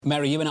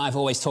Mary, you and I have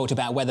always talked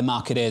about where the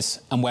market is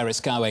and where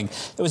it's going.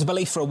 There was a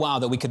belief for a while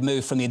that we could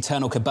move from the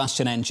internal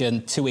combustion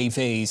engine to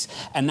EVs,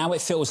 and now it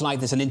feels like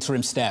there's an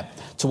interim step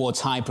towards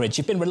hybrids.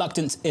 You've been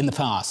reluctant in the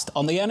past.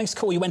 On the earnings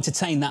call, you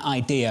entertained that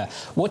idea.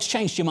 What's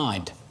changed your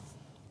mind?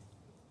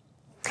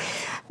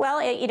 Well,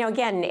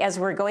 again, as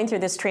we're going through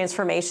this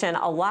transformation,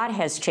 a lot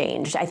has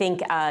changed. I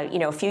think,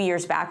 a few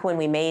years back when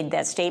we made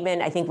that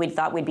statement, I think we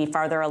thought we'd be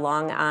farther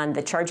along on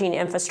the charging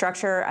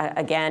infrastructure,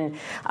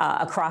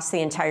 across the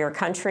entire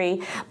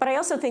country. But I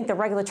also think the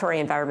regulatory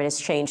environment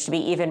has changed to be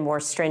even more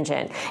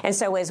stringent. And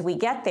so as we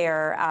get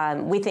there,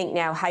 we think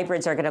now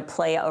hybrids are going to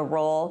play a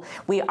role.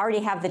 We already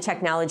have the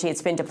technology.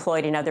 It's been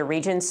deployed in other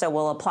regions, so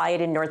we'll apply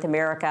it in North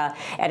America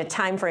at a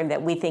time frame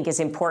that we think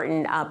is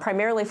important,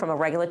 primarily from a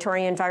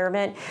regulatory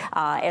environment,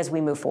 as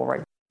we move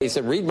forward. He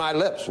said, read my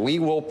lips. We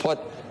will put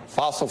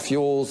fossil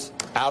fuels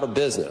out of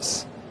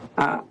business.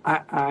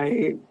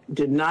 I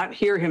did not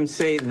hear him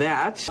say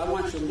that. I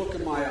want you to look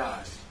in my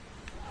eyes.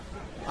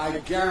 I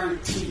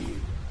guarantee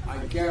you,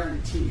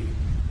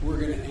 we're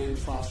going to end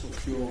fossil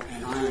fuel,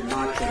 and I am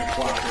not going to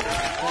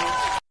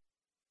cooperate.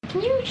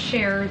 Can you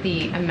share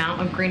the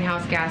amount of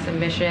greenhouse gas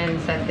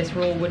emissions that this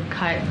rule would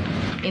cut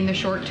in the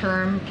short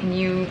term? Can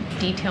you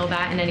detail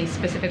that in any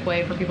specific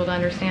way for people to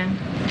understand?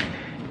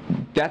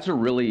 I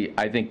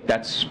think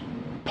that's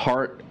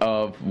part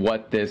of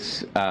what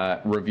this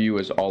review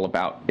is all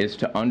about, is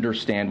to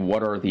understand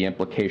what are the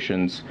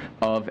implications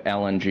of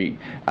LNG.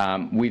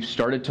 We've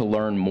started to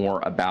learn more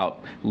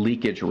about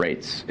leakage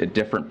rates at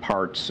different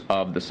parts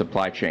of the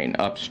supply chain,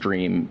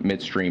 upstream,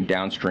 midstream,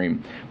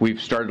 downstream. We've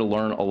started to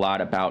learn a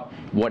lot about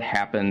what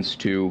happens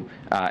to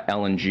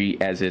LNG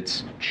as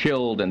it's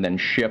chilled and then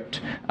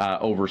shipped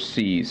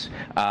overseas.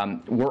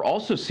 We're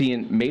also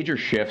seeing major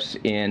shifts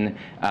in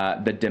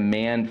the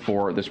demand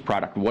for this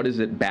product. What is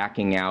it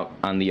backing out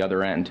on the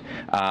other end?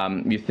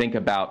 You think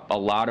about a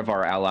lot of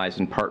our allies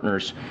and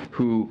partners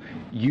who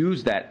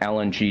use that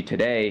LNG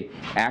today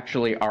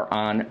actually are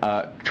on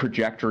a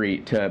trajectory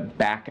to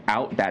back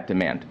out that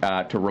demand,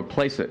 to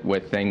replace it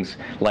with things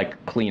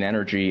like clean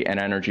energy and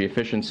energy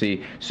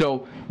efficiency.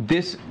 So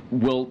this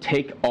will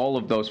take all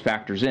of those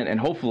factors in and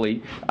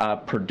hopefully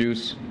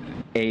produce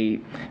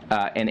an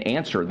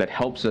answer that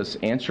helps us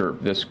answer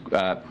this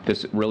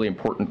really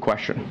important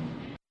question.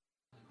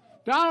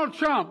 Donald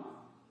Trump,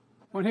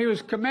 when he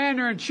was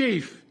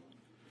commander-in-chief,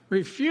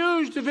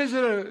 refused to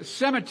visit a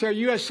cemetery,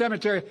 U.S.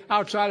 cemetery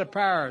outside of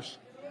Paris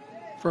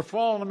for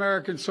fallen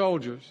American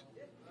soldiers.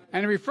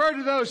 And he referred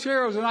to those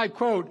heroes, and I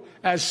quote,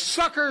 as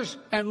suckers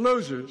and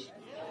losers.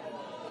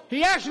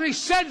 He actually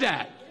said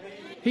that.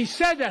 He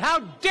said that. How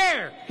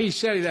dare he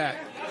say that?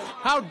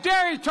 How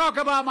dare he talk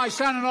about my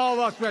son and all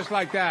of us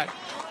like that?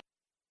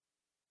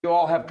 You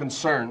all have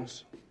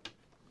concerns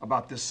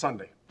about this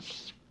Sunday.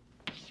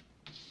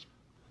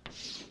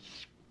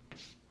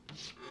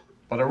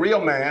 But a real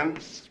man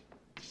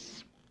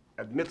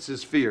admits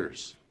his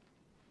fears.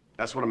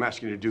 That's what I'm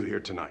asking you to do here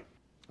tonight.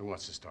 Who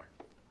wants to start?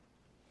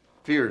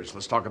 Fears,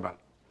 let's talk about it.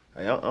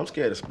 Hey, I'm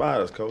scared of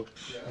spiders, Coach.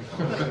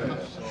 Well,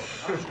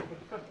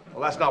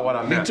 that's not what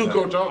I meant. Me too,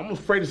 Coach. I'm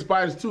afraid of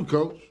spiders too,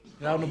 Coach.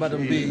 I don't know about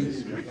them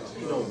bees.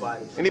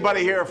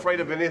 Anybody here afraid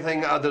of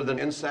anything other than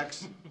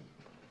insects?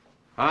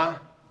 Huh?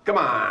 Come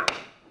on.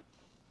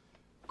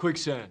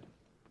 Quicksand.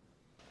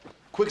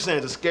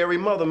 Quicksand's a scary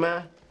mother,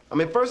 man. I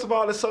mean, first of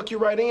all, it suck you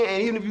right in,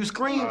 and even if you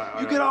scream,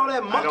 you get all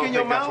that muck in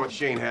your mouth. I don't think that's what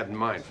Shane had in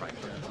mind,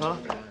 frankly. Huh?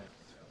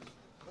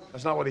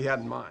 That's not what he had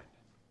in mind.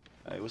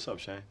 Hey, what's up,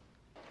 Shane?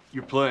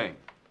 You're playing,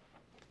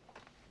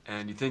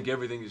 and you think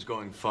everything is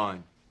going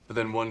fine, but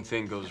then one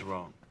thing goes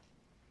wrong,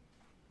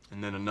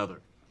 and then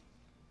another,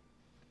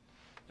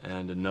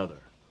 and another.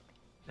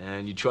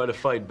 And you try to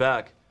fight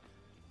back,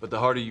 but the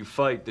harder you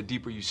fight, the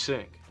deeper you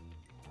sink,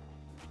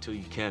 until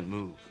you can't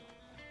move.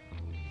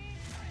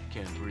 You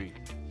can't breathe.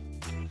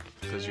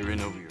 Because you're in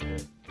over your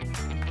head.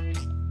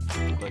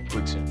 Like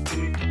quicksand.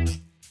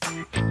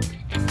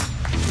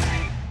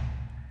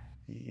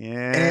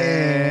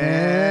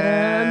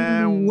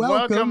 And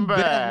welcome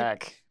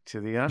back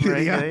to the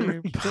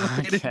Unregulated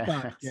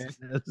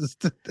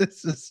Podcast.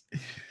 This is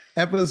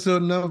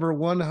episode number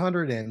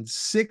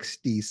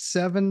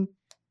 167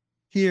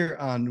 here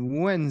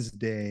on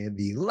Wednesday,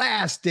 the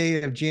last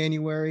day of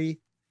January,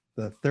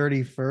 the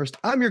 31st.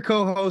 I'm your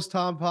co-host,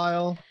 Tom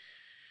Pyle.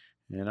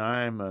 And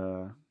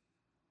I'm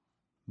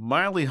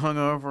mildly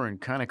hungover and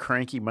kind of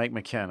cranky Mike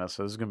McKenna,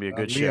 so this is going to be a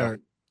good show.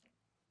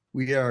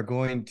 We are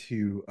going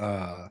to,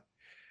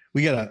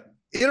 we got to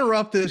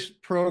interrupt this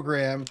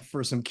program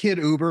for some kid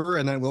Uber,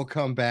 and then we'll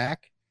come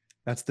back.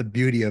 That's the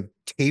beauty of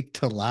tape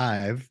to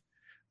live.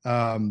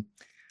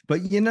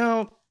 But, you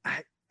know,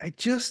 I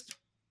just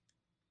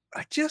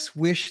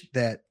wish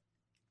that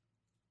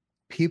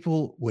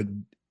the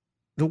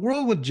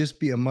world would just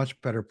be a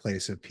much better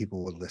place if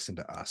people would listen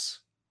to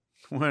us.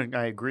 Well,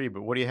 I agree,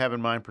 but what do you have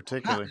in mind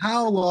particularly?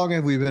 How long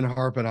have we been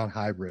harping on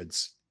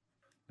hybrids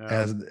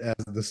as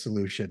the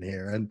solution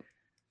here? And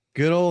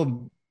good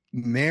old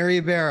Mary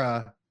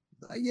Barra,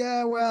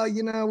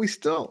 we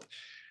still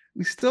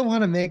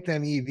want to make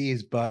them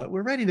EVs, but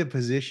we're ready to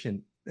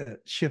position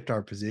shift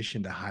our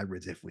position to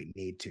hybrids if we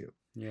need to.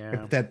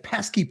 Yeah. If that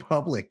pesky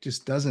public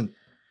just doesn't,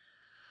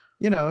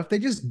 if they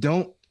just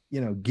don't,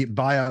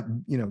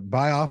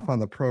 buy off on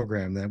the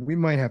program, then we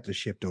might have to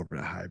shift over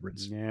to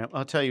hybrids. Yeah.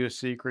 I'll tell you a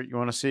secret. You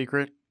want a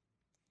secret?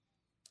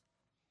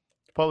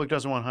 The public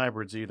doesn't want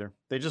hybrids either.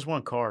 They just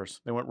want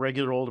cars. They want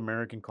regular old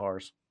American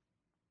cars.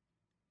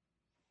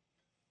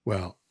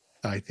 Well,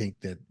 I think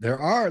that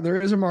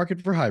there is a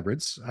market for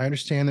hybrids. I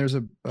understand there's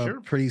a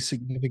pretty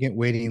significant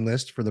waiting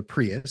list for the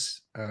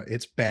Prius.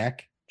 It's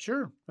back.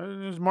 Sure.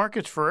 There's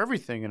markets for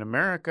everything in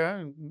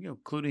America,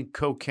 including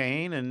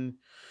cocaine and,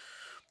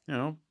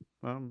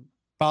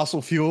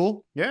 fossil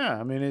fuel. Yeah.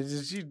 I mean,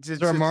 is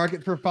there a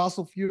market for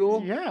fossil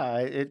fuel?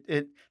 Yeah.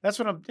 That's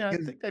what I'm,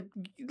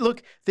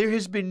 look, there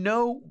has been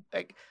no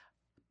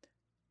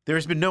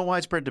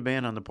widespread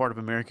demand on the part of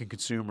American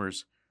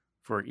consumers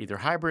for either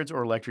hybrids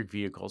or electric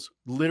vehicles.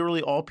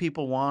 Literally all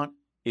people want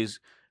is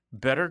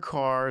better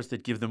cars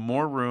that give them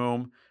more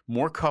room,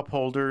 more cup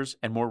holders,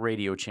 and more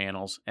radio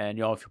channels. And,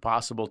 if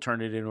possible,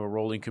 turn it into a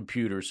rolling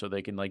computer so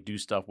they can do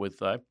stuff with,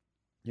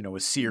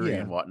 with Siri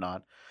and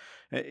whatnot.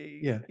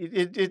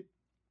 This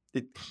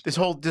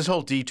whole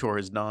detour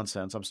is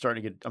nonsense. I'm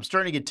starting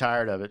to get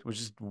tired of it,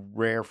 which is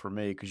rare for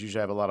me because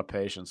usually I have a lot of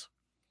patience.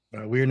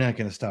 We're not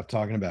going to stop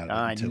talking about it.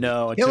 I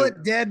know. Kill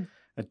it dead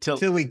until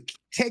we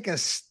take a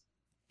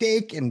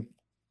stake and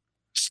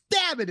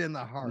stab it in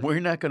the heart. We're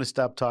not going to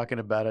stop talking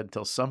about it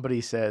until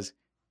somebody says,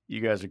 you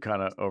guys are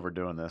kind of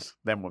overdoing this.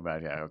 Then we're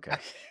back. Yeah, okay.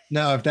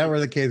 No, if that were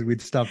the case,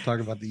 we'd stop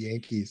talking about the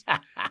Yankees. All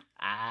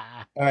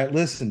right,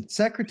 listen.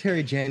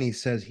 Secretary Jenny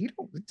says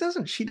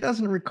she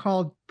doesn't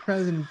recall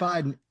President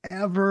Biden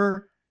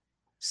ever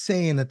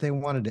saying that they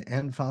wanted to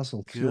end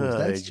fossil fuels.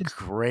 That's just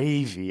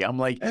gravy. I'm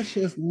like, that's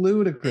just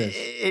ludicrous.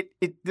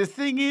 The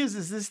thing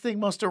is this thing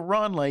must have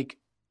run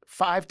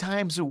 5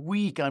 times a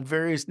week on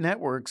various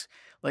networks,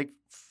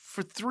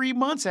 for 3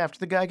 months after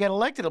the guy got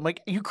elected. I'm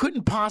like, you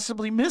couldn't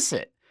possibly miss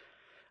it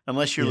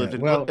unless you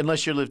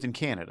lived in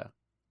Canada.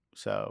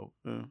 So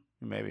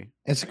maybe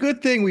it's a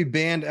good thing we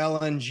banned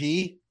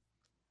LNG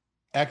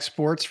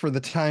exports for the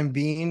time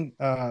being,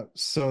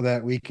 so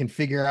that we can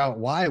figure out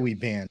why we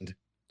banned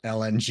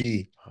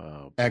LNG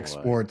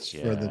exports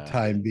for the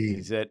time being.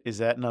 Is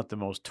that not the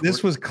most?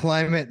 This was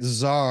climate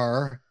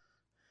czar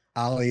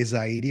Ali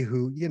Zaidi,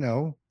 who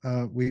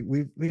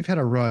we've had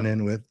a run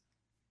in with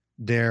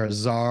Der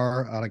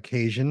Czar on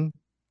occasion.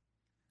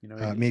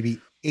 Maybe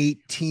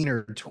 18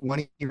 or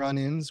 20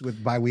 run-ins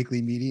with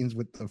biweekly meetings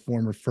with the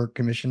former FERC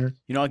commissioner.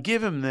 I'll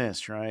give him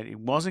this, right? It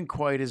wasn't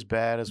quite as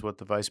bad as what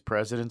the vice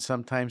president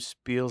sometimes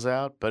spiels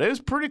out, but it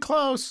was pretty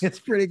close. It's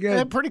pretty good.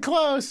 Yeah, pretty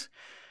close.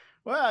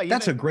 Well,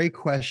 that's a great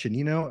question,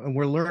 and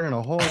we're learning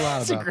a whole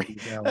lot about these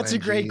LNGs. That's a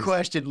great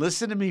question.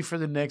 Listen to me for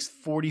the next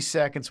 40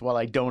 seconds while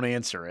I don't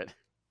answer it.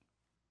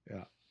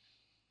 Yeah.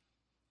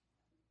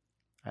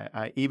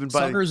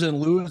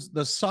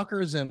 The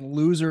suckers and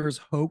losers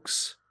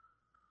hoax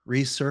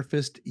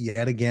resurfaced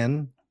yet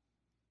again.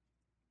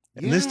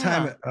 And this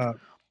time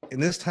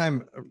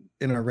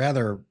in a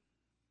rather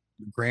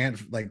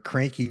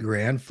cranky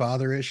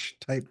grandfather-ish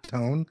type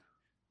tone.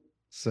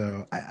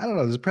 So I don't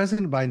know. Does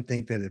President Biden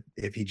think that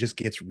if he just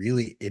gets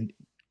really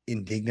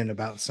indignant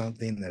about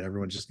something, that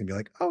everyone's just gonna be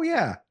like, oh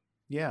yeah,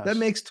 that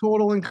makes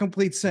total and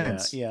complete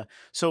sense? Yeah.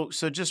 So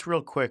just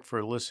real quick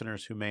for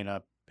listeners who may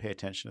not pay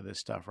attention to this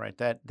stuff, right?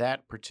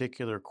 That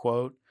particular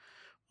quote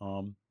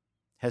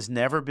has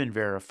never been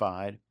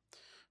verified.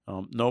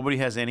 Nobody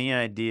has any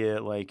idea.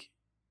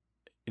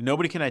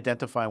 Nobody can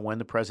identify when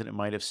the president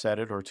might have said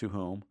it or to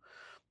whom.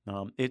 I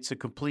don't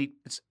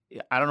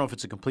know if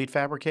it's a complete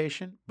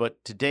fabrication,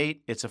 but to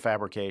date, it's a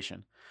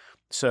fabrication.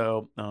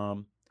 So,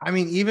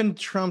 even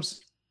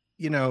Trump's,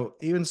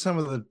 even some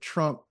of the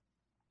Trump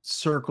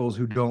circles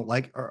who don't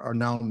are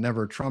now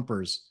never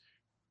Trumpers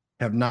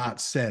have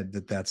not said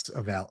that that's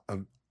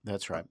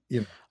that's right.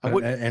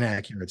 An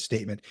accurate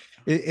statement.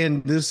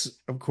 And this,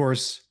 of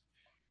course,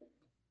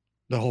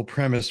 the whole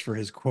premise for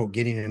his quote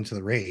getting into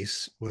the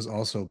race was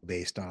also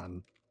based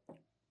on.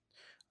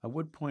 I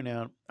would point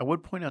out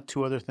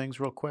 2 other things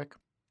real quick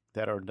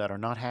that are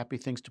not happy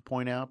things to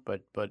point out,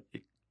 but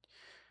I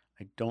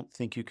don't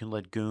think you can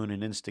let goons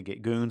and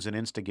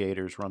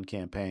instigators run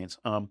campaigns.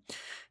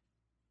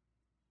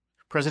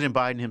 President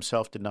Biden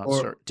himself did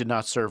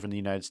not serve in the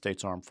United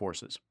States Armed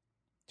Forces.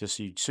 Just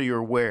so you're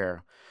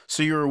aware.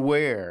 So you're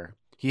aware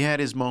he had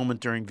his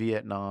moment during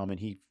Vietnam and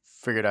he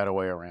figured out a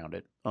way around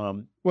it.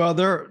 Well,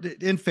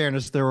 in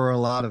fairness, there were a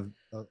lot of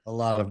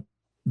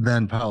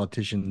then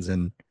politicians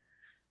and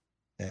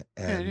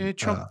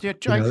Trump. I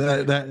get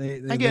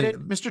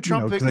it, Mr.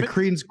 Trump. The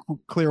Creedence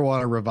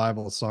Clearwater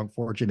Revival song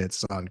 "Fortunate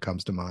Son"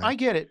 comes to mind. I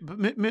get it,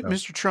 but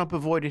Mr. Trump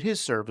avoided his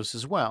service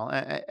as well.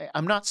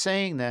 I'm not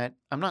saying that.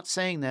 I'm not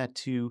saying that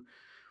to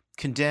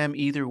condemn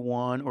either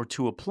one or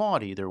to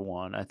applaud either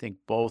one. I think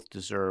both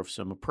deserve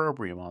some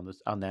opprobrium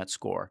on that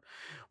score.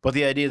 But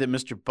the idea that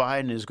Mr.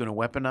 Biden is going to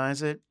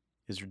weaponize it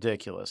is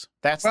ridiculous.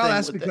 That's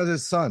because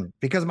his son.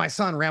 Because my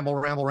son ramble.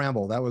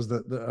 That was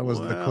the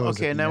quote.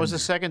 Okay, and that was the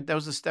second. That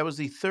was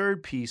the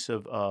third piece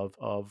of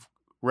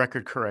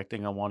record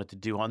correcting I wanted to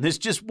do on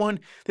this one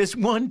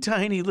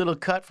tiny little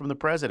cut from the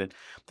president.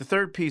 The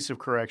third piece of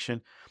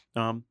correction,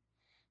 Mr.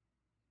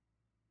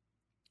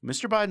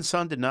 Biden's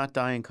son did not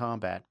die in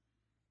combat.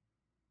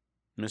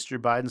 Mr.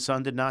 Biden's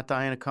son did not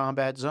die in a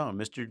combat zone.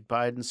 Mr.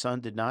 Biden's son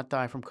did not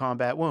die from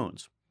combat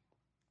wounds.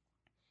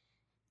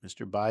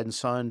 Mr. Biden's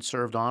son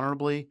served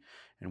honorably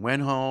and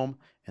went home,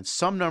 and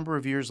some number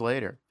of years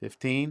later,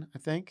 15, I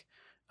think,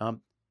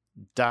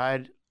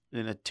 died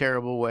in a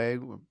terrible way,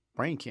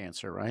 brain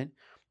cancer, right?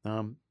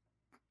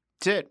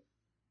 That's it.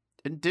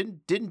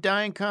 Didn't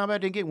die in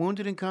combat, didn't get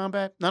wounded in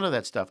combat, none of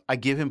that stuff. I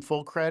give him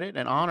full credit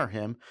and honor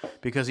him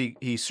because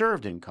he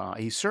served in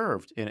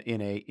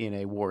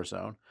a war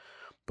zone.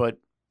 But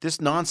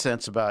this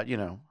nonsense about,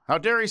 how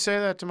dare he say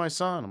that to my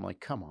son? I'm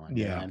like, come on,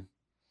 man.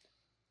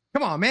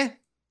 Come on, man.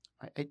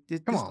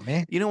 Come on,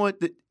 man. You know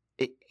what?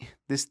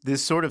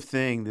 This sort of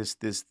thing, this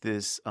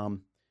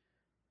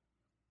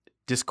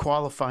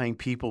disqualifying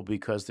people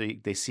because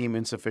they seem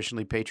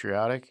insufficiently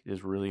patriotic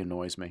really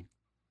annoys me.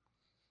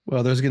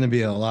 Well, there's going to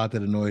be a lot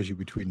that annoys you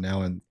between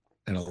now and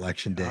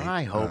election day.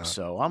 I hope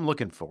so. I'm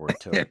looking forward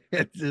to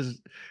it.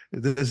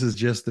 This is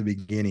just the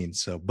beginning,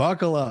 so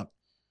buckle up.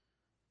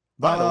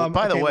 By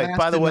the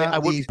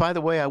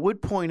way, I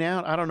would point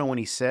out, I don't know when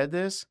he said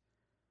this,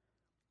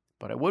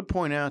 but I would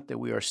point out that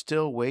we are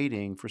still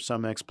waiting for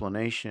some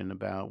explanation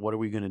about what are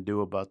we going to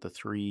do about the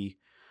 3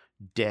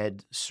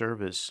 dead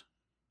service,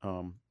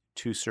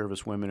 2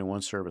 service women and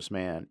 1 service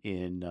man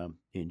in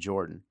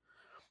Jordan,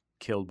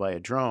 killed by a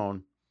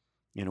drone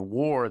in a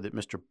war that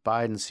Mr.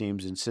 Biden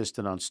seems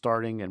insistent on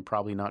starting and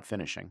probably not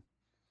finishing.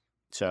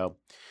 So,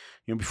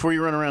 before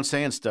you run around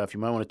saying stuff, you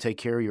might want to take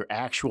care of your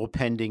actual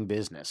pending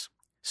business.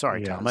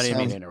 Sorry, Tom, I didn't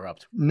mean to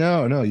interrupt.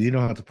 No, you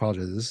don't have to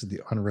apologize. This is the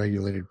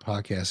Unregulated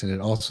Podcast, and it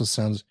also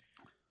sounds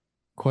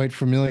quite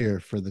familiar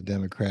for the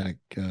Democratic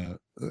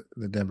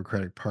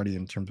Party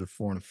in terms of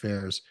foreign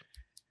affairs.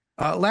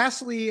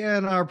 Lastly,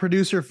 and our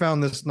producer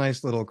found this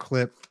nice little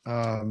clip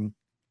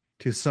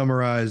to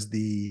summarize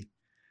the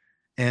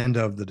end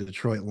of the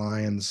Detroit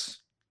Lions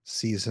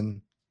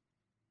season.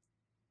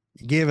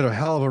 You gave it a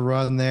hell of a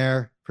run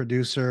there,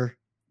 producer.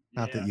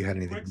 Not that you had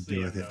anything to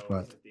do with it,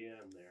 but at the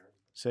end there.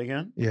 Say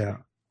again? Yeah.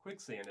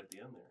 Quicksand at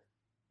the end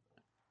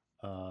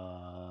there.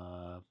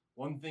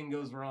 One thing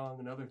goes wrong,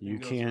 another thing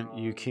goes wrong.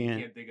 You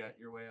can't dig out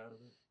your way out of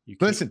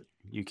it. Listen,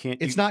 you can't.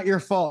 It's not your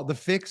fault. The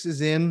fix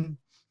is in.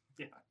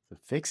 Yeah. The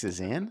fix is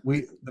in?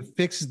 The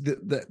fix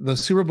the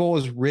Super Bowl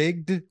is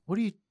rigged. What?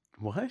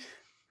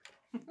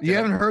 You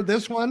haven't heard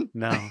this one?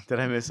 No.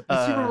 Did I miss?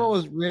 The Super Bowl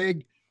is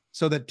rigged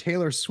so that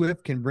Taylor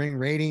Swift can bring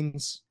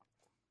ratings.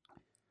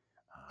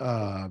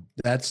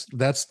 That's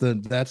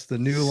the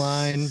new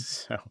line.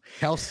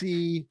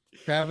 Kelsey,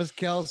 Travis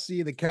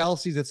Kelce, the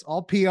Kelce's. It's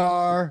all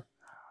PR.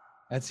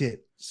 That's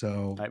it.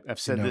 So I've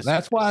said this.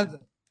 That's why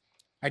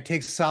I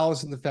take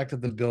solace in the fact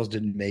that the Bills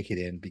didn't make it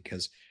in,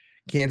 because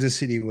Kansas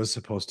City was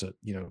supposed to,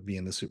 be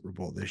in the Super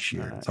Bowl this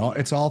year.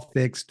 It's all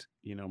fixed.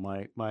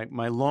 My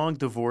long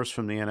divorce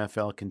from the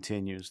NFL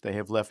continues. They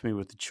have left me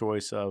with the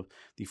choice of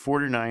the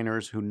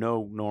 49ers, who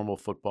no normal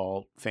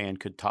football fan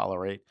could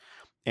tolerate,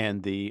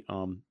 and the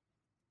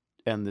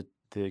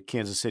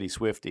Kansas City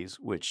Swifties,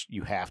 which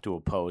you have to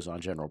oppose on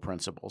general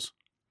principles.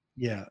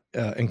 Yeah,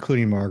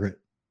 including Margaret.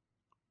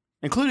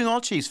 Including all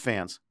Chiefs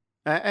fans.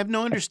 I have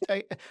no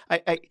understanding.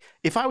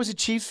 If I was a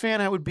Chiefs fan,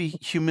 I would be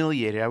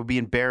humiliated. I would be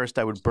embarrassed.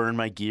 I would burn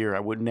my gear.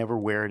 I would never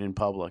wear it in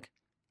public.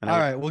 All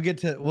right, we'll get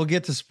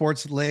to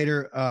sports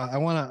later.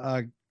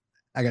 I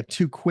got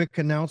 2 quick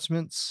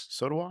announcements.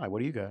 So do I. What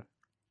do you got?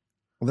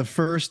 The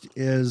first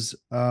is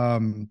I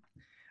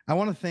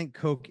want to thank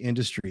Koch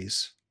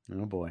Industries.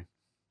 Oh boy.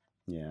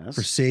 Yes.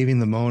 For saving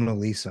the Mona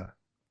Lisa.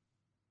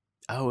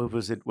 Oh,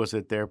 was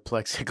it their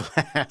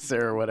plexiglass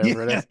or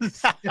whatever it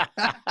is?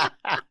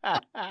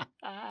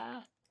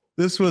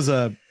 This was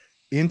a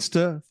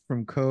Insta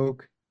from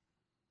Koch.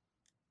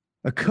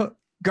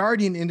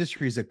 Guardian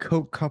Industries, a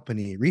Koch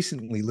company,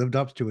 recently lived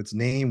up to its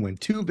name when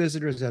 2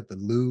 visitors at the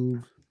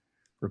Louvre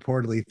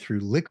reportedly threw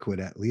liquid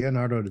at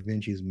Leonardo da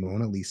Vinci's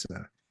Mona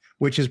Lisa,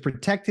 which is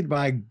protected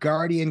by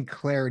Guardian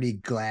Clarity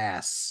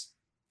glass.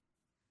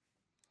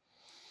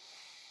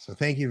 So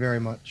thank you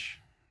very much.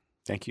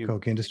 Thank you,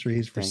 Koch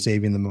Industries, for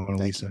saving the Mona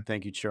Lisa.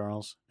 Thank you,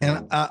 Charles.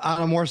 And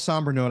on a more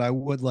somber note, I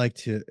would like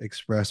to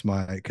express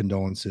my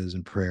condolences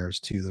and prayers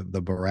to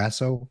the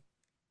Barrasso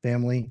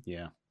family.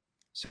 Yeah.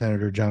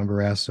 Senator John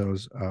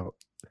Barrasso's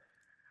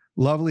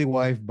lovely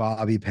wife,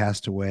 Bobby,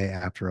 passed away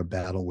after a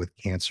battle with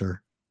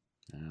cancer.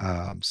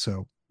 Yeah.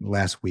 So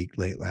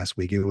late last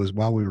week, it was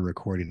while we were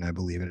recording, I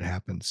believe it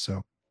happened.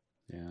 So,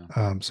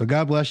 yeah. So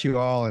God bless you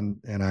all.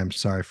 And I'm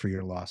sorry for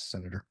your loss,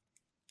 Senator.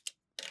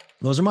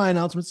 Those are my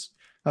announcements.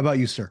 How about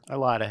you, sir? I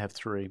lied. I have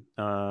 3.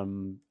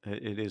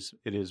 It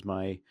is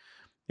my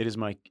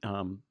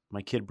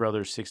kid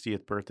brother's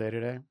 60th birthday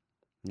today,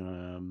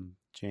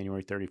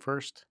 January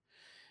 31st.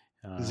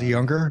 Is he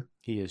younger?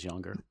 He is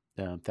younger.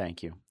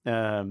 Thank you.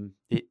 Dude,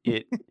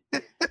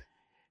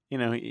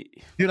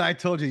 I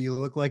told you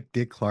look like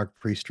Dick Clark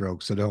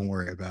pre-stroke, so don't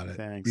worry about it.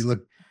 Thanks. You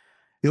look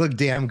You look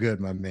damn good,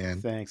 my man.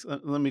 Thanks.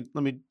 Let me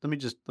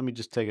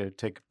just take a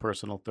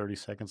personal 30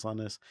 seconds on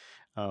this.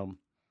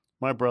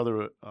 My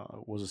brother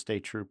was a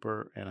state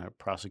trooper and a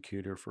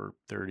prosecutor for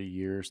 30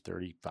 years,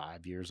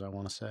 35 years, I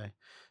want to say,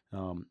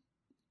 in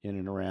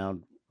and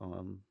around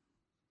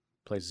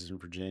places in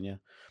Virginia.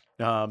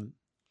 And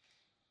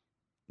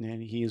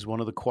he is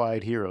one of the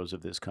quiet heroes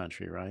of this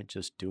country, right?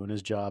 Just doing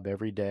his job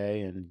every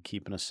day and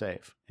keeping us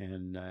safe.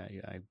 And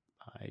I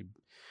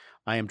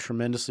am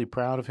tremendously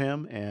proud of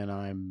him, and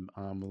I'm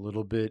a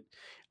little bit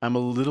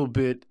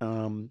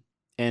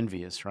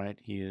envious, right?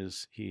 He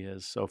has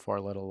so far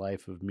led a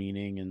life of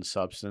meaning and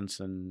substance,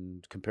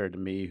 and compared to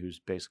me, who's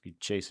basically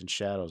chasing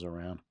shadows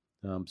around.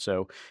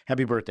 So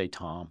happy birthday,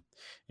 Tom.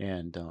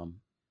 And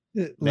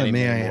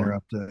may I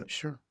interrupt?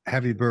 Sure.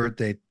 Happy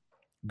birthday.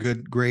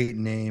 Great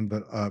name,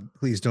 but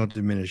please don't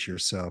diminish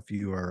yourself.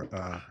 You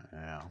are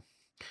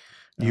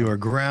you are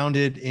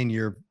grounded in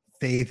your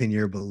faith and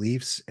your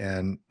beliefs,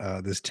 and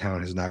this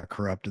town has not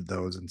corrupted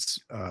those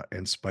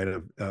in spite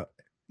of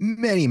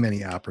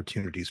many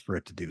opportunities for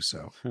it to do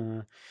so.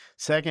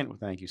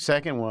 Thank you.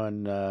 Second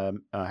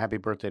one, happy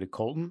birthday to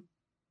Colton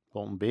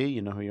B.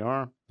 You know who you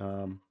are.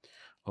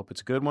 Hope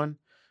it's a good one.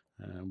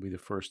 Be the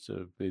first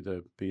to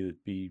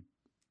be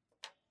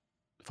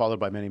followed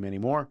by many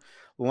more.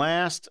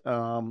 Last,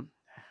 I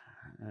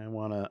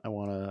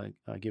wanna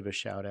give a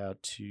shout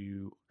out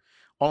to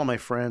all of my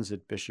friends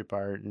at Bishop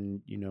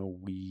Ireton. You know,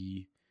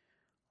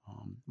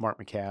 Mark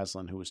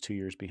McCaslin, who was 2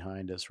 years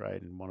behind us, right,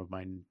 and one of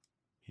my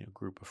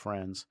group of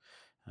friends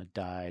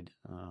died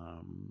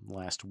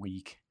last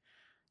week.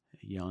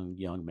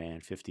 Young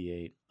man,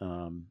 58,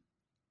 and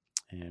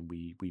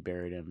we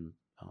buried him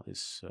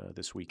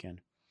this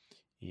weekend.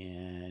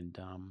 And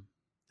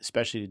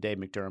especially to Dave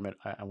McDermott,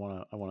 I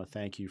want to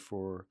thank you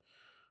for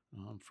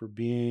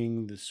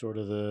being the sort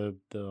of the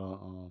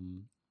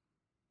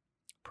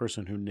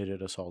person who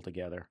knitted us all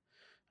together.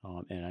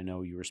 And I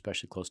know you were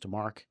especially close to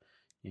Mark,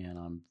 and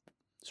I'm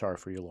sorry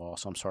for your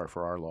loss. I'm sorry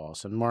for our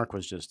loss. And Mark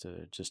was just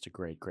a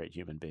great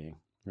human being.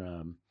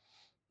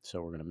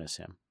 So we're going to miss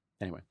him.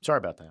 Anyway, sorry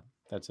about that.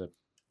 That's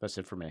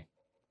it for me.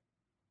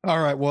 All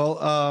right.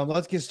 Well,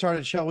 let's get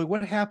started, shall we?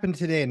 What happened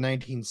today in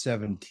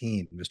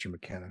 1917, Mr.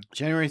 McKenna?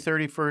 January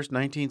 31st,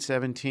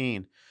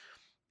 1917.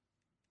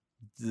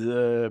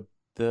 The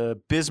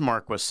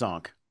Bismarck was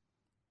sunk.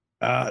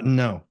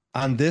 No.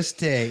 On this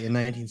day in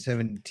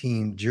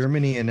 1917,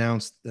 Germany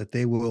announced that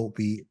they will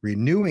be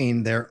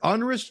renewing their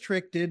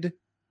unrestricted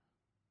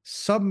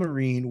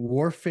submarine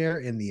warfare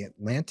in the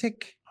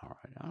Atlantic. All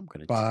right, I'm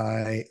going to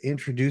by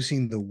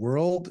introducing the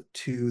world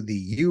to the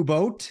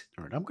U-boat.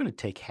 All right, I'm going to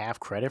take half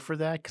credit for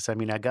that because I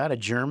got a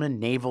German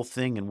naval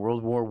thing in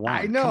World War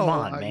I. I know. Come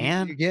on,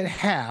 man. You get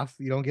half.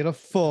 You don't get a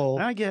full.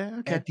 I get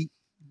okay.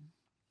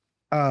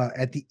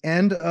 At the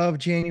end of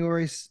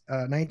January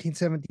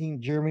 1917,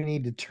 Germany,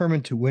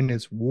 determined to win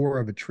its war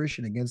of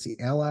attrition against the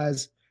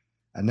Allies,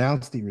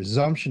 announced the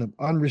resumption of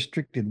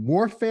unrestricted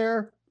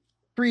warfare.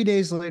 3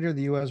 days later,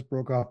 the U.S.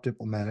 broke off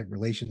diplomatic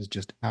relations.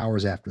 Just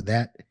hours after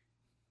that,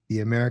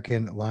 the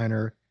American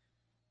liner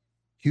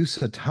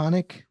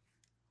Housatonic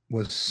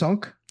was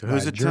sunk by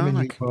a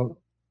German U-boat.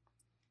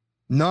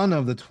 None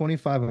of the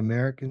 25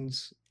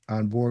 Americans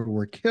on board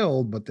were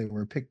killed, but they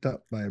were picked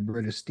up by a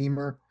British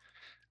steamer,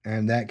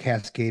 and that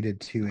cascaded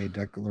to a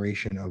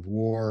declaration of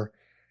war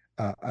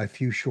a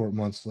few short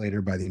months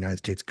later by the United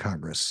States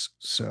Congress.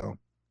 So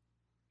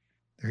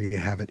there you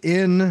have it.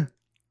 In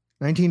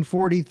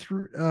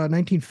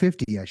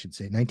 1950, I should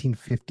say,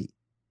 1950.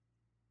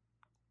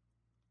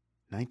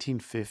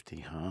 1950,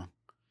 huh?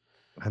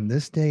 On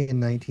this day in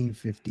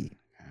 1950.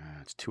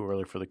 It's too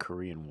early for the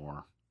Korean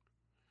War.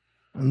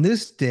 On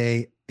this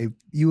day, a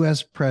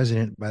U.S.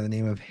 president by the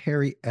name of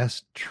Harry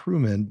S.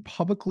 Truman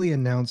publicly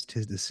announced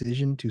his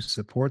decision to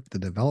support the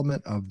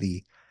development of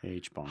the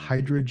H-bomb.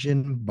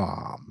 Hydrogen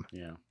bomb.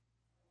 Yeah.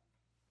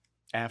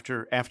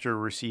 After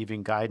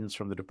receiving guidance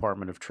from the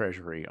Department of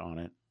Treasury on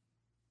it.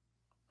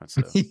 That's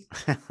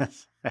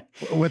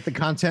with the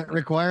content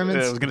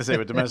requirements. I was going to say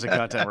with domestic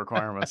content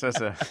requirements.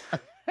 That's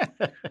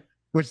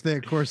which they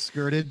of course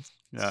skirted.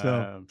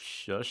 So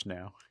shush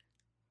now.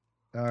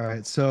 All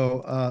right.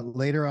 So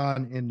later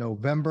on in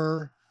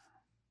November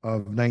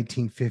of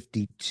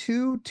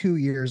 1952, 2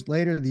 years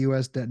later, the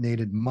U.S.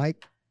 detonated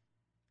Mike,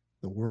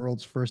 the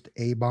world's first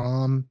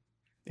A-bomb.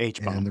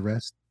 H-bomb. And the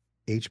rest,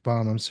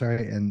 H-bomb, I'm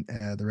sorry. And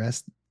the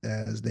rest,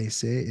 as they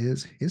say,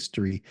 is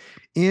history.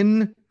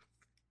 In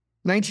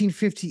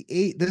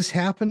 1958, this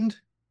happened.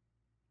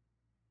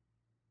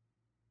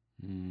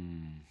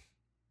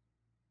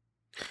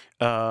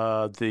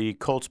 The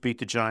Colts beat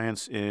the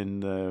Giants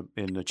in the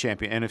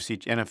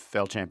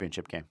NFL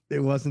championship game. It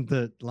wasn't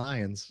the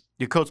Lions.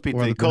 The Colts beat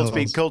the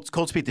Giants.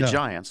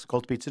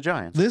 Colts beats the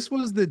Giants. This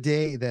was the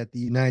day that the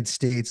United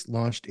States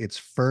launched its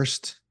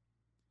first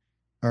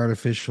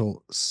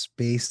artificial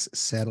space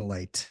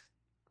satellite.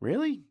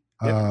 Really?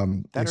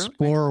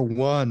 Explorer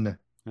 1.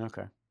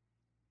 Okay.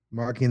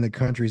 Marking the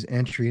country's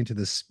entry into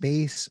the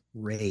space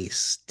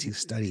race to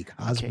study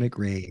cosmic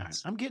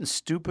rays. I'm getting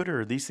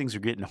stupider. These things are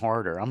getting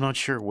harder. I'm not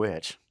sure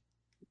which.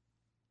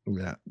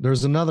 Yeah. There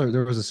was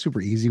a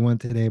super easy one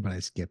today, but I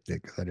skipped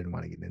it because I didn't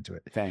want to get into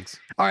it. Thanks.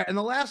 All right. And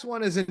the last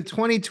one is in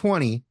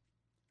 2020.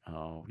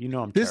 Oh, you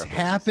know, this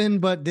happened,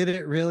 but did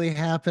it really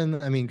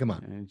happen? I mean, come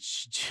on.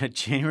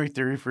 January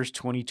 31st,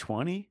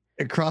 2020?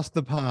 Across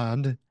the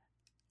pond.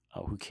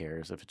 Oh, who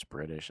cares if it's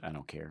British? I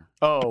don't care.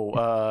 Oh,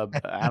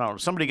 I don't know.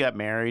 Somebody got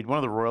married. One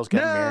of the royals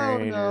got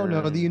married.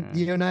 No. The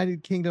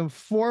United Kingdom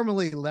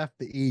formally left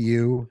the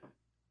EU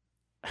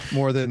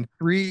more than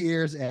 3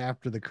 years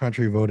after the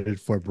country voted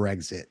for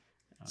Brexit.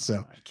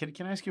 So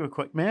can I ask you a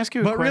question? May I ask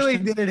you a question? But really,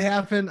 did it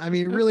happen? I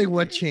mean, really,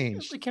 what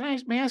changed?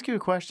 May I ask you a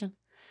question?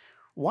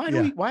 Why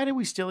do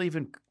we still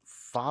even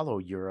follow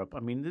Europe? I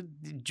mean,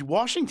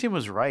 Washington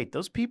was right.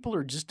 Those people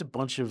are just a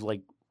bunch of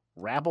like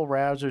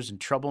rabble-rousers and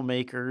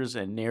troublemakers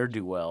and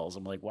ne'er-do-wells.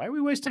 I'm like, why are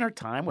we wasting our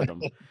time with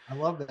them? I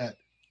love that.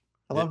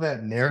 I love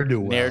that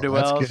ne'er-do-well.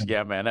 Ne'er-do-wells?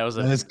 Yeah, man.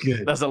 That's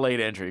good. That's a late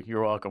entry.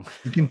 You're welcome.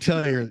 You can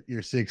tell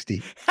you're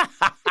 60.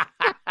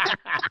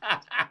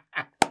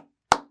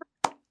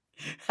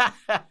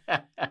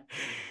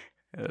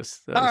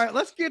 All right,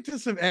 let's get to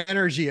some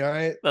energy. All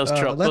right, those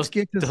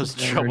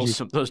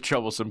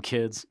troublesome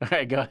kids. All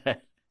right, go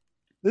ahead.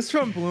 This is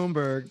from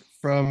Bloomberg,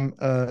 from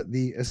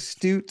the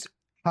astute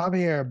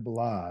Javier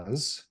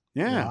Blas.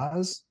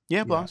 Blas.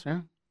 Yeah.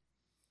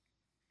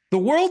 The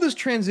world is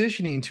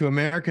transitioning to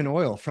American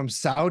oil from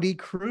Saudi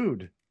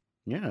crude.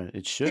 Yeah,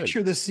 it should.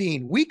 Picture the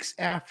scene. Weeks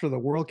after the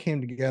world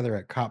came together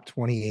at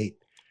COP28,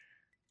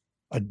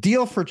 a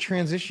deal for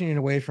transitioning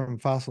away from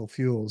fossil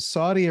fuels,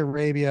 Saudi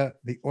Arabia,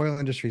 the oil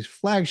industry's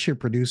flagship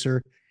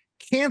producer,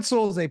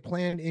 cancels a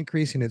planned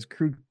increase in its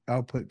crude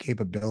output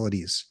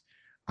capabilities.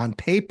 On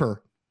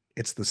paper,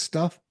 it's the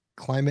stuff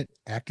climate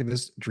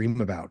activists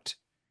dream about.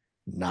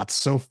 Not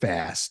so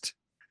fast.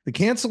 The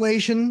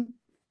cancellation,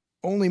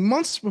 only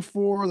months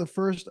before the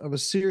first of a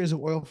series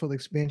of oil field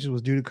expansions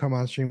was due to come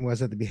on stream,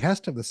 was at the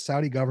behest of the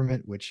Saudi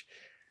government, which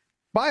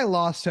by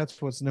law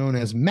sets what's known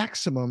as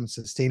maximum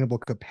sustainable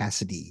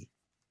capacity.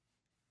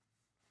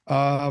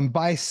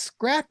 By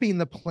scrapping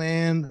the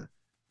plan,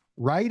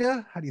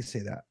 Riyadh, how do you say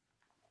that?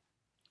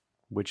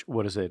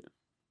 What is it?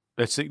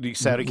 That's the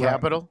Saudi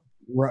capital?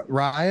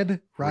 Riyadh?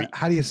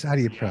 How do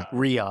you pronounce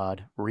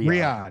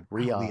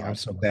Riyadh. I'm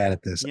so bad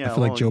at this. I feel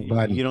like Joe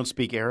Biden. You don't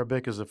speak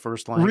Arabic as a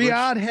first language?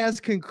 Riyadh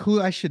has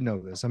concluded, I should know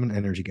this, I'm an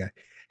energy guy,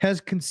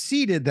 has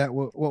conceded that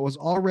what was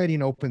already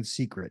an open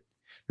secret,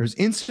 there's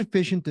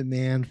insufficient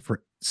demand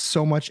for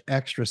so much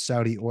extra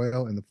Saudi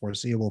oil in the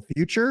foreseeable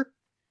future.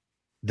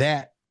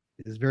 That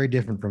is very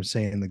different from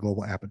saying the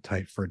global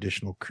appetite for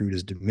additional crude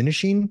is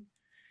diminishing.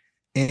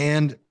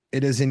 And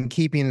it is in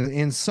keeping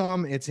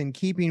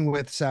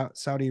with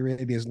Saudi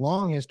Arabia's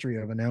long history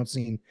of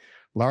announcing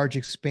large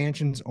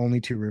expansions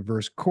only to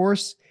reverse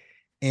course.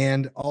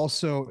 And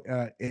also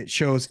it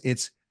shows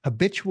its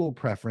habitual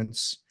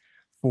preference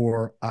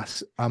for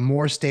a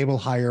more stable,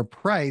 higher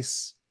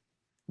price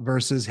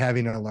versus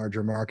having a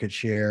larger market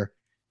share.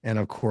 And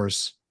of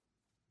course,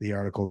 the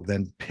article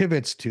then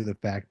pivots to the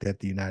fact that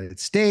the United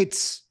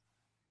States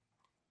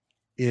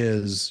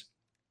is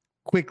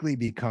quickly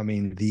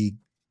becoming the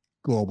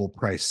global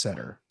price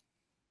setter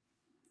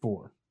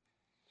for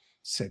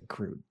said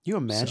crude. You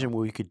imagine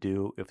what we could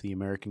do if the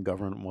American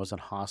government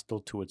wasn't hostile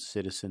to its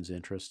citizens'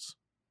 interests?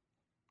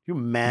 You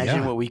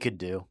imagine what we could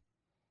do?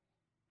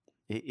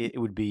 It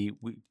would be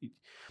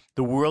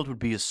the world would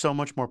be a so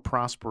much more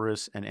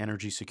prosperous and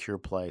energy secure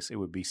place. It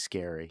would be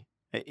scary.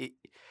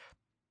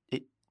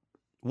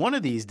 One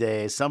of these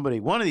days, we're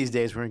going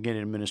to get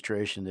an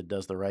administration that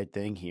does the right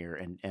thing here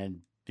and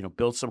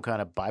build some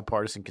kind of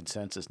bipartisan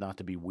consensus, not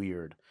to be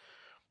weird.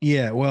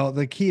 Yeah, well,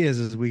 the key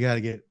is we got to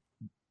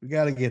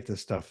get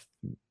this stuff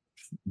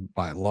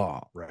by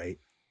law, right?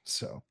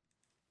 So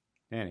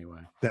anyway,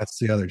 that's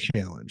the other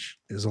challenge.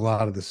 Is a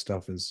lot of this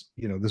stuff is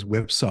this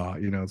whipsaw.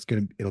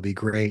 It'll be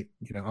great.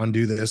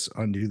 Undo this,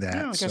 undo that.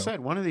 Yeah, like I said,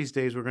 one of these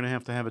days we're going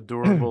to have a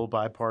durable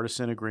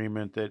bipartisan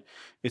agreement that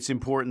it's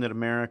important that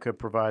America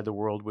provide the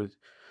world with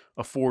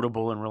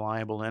affordable and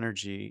reliable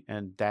energy,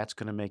 and that's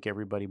going to make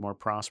everybody more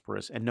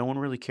prosperous. And no one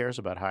really cares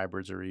about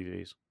hybrids or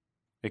EVs.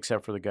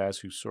 Except for the guys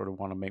who sort of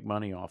want to make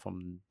money off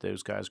them.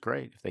 Those guys,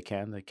 great. If they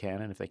can, they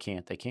can. And if they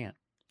can't, they can't.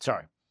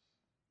 Sorry.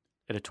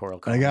 Editorial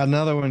comment. I got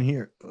another one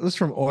here. This is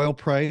from Oil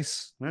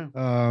Price,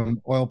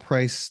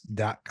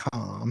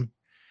 oilprice.com.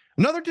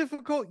 Another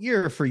difficult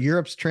year for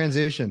Europe's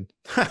transition.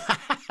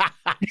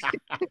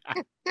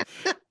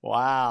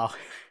 Wow.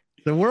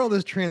 The world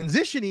is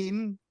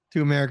transitioning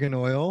to American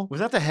oil. Was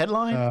that the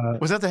headline?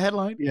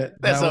 Yeah.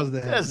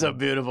 That's so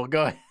beautiful.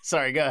 Go ahead.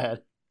 Sorry, go ahead.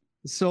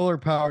 The solar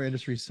power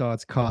industry saw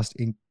its cost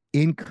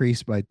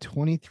increase by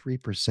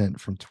 23%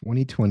 from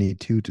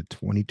 2022 to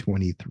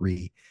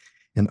 2023.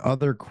 And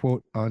other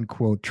quote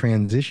unquote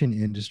transition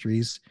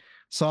industries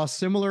saw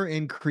similar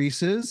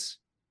increases.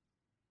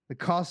 The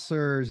cost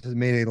surge has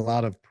made a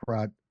lot of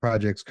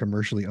projects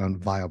commercially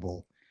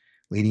unviable,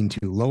 leading to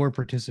lower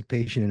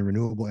participation in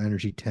renewable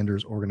energy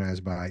tenders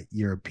organized by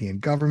European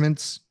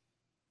governments.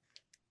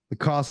 The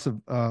cost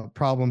of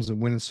problems of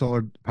wind and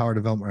solar power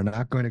development are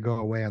not going to go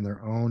away on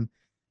their own.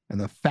 and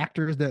the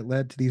factors that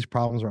led to these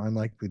problems are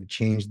unlikely to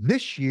change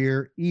this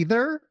year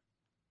either.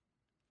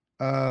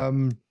 Get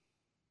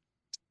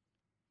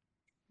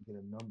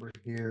a number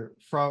here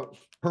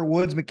per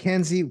Wood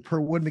Mackenzie,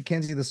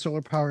 the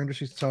solar power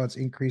industry saw its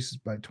increases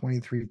by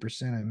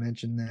 23%. I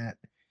mentioned that.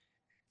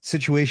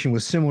 Situation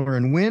was similar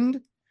in wind,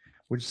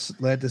 which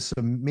led to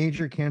some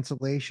major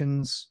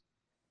cancellations.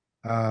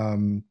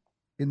 In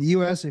the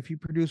US, if you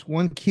produce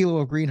 1 kilo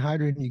of green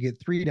hydrogen, you get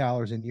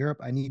 $3. In Europe,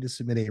 I need to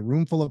submit a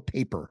room full of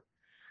paper.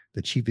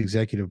 The chief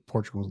executive of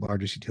Portugal's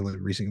largest utility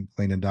recently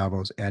complained in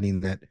Davos, adding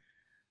that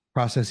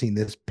processing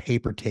this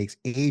paper takes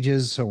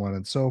ages, so on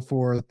and so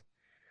forth.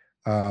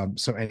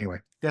 So anyway,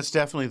 that's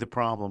definitely the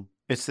problem.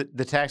 It's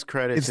the tax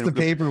credits. It's the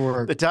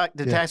paperwork. The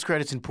tax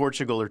credits in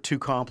Portugal are too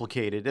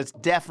complicated. That's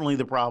definitely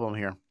the problem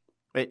here.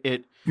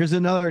 Here's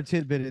another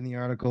tidbit in the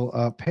article.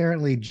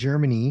 Apparently,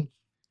 Germany,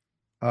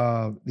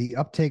 the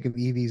uptake of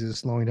EVs is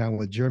slowing down,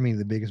 with Germany,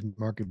 the biggest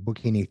market,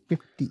 booking a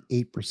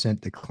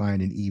 58% decline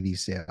in EV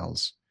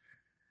sales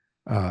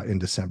in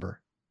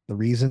December. The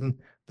reason?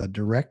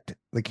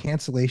 The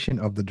cancellation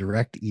of the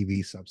direct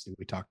EV subsidy.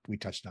 We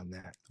touched on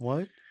that.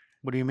 What?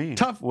 What do you mean?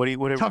 Tough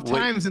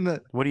times in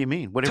the. What do you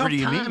mean? Whatever do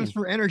you mean? Tough times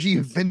for energy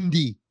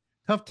Vindy.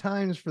 Tough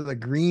times for the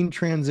green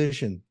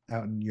transition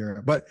out in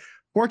Europe. But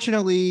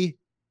fortunately,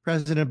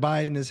 President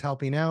Biden is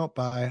helping out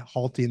by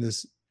halting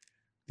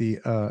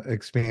the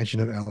expansion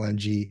of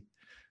LNG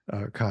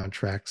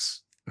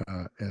contracts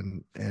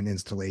and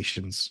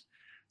installations,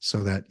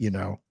 so that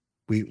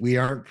we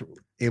aren't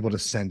able to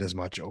send as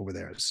much over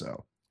there.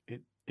 So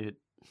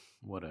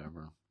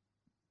whatever.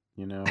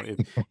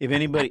 If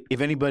anybody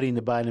in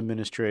the Biden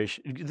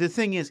administration, the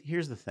thing is,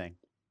 here's the thing.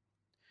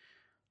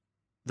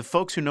 The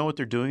folks who know what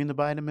they're doing in the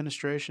Biden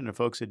administration are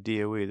folks at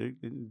DOE.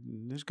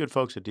 There's good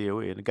folks at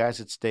DOE, and the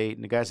guys at state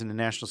and the guys in the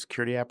national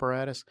security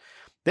apparatus.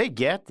 They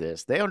get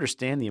this. They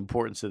understand the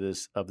importance of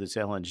this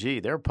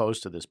LNG. They're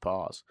opposed to this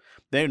pause.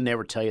 They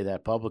never tell you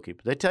that publicly,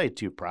 but they tell you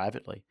to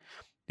privately.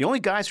 The only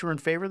guys who are in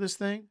favor of this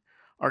thing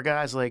are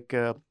guys like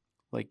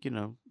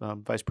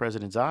Vice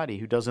President Zadi,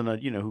 who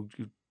doesn't who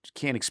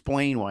can't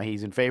explain why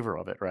he's in favor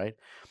of it, right?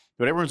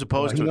 But everyone's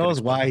opposed to it. He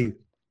knows why.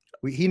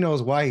 He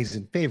knows why he's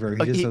in favor.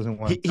 He just doesn't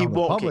want to tell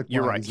the public.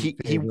 You're right. He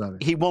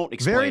won't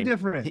explain. Very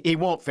different. He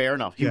won't. Fair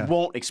enough. He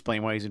won't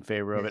explain why he's in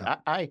favor of it.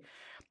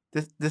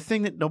 The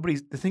thing that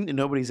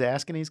nobody's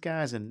asking these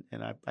guys, and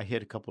I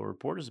hit a couple of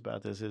reporters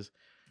about this, is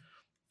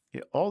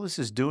all this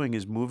is doing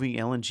is moving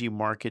LNG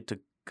market to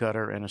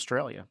Qatar and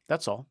Australia.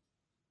 That's all.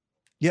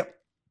 Yep.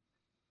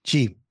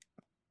 Gee.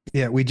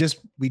 Yeah,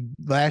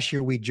 last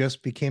year we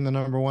just became the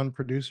number one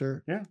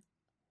producer. Yeah.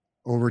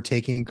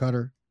 Overtaking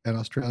Qatar and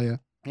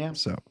Australia. Yeah.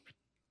 So,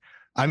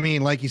 I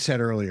mean, like you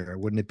said earlier,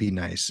 wouldn't it be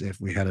nice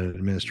if we had an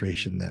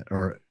administration that,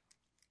 or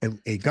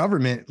a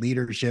government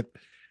leadership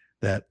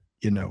that,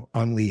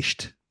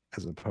 unleashed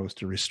as opposed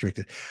to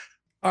restricted.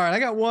 All right, I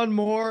got one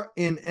more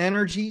in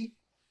energy,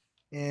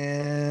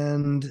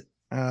 and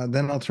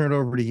then I'll turn it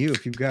over to you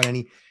if you've got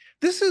any.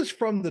 This is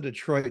from the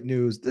Detroit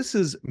News. This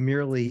is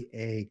merely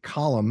a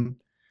column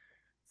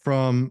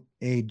from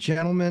a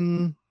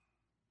gentleman.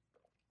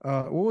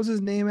 What was his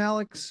name,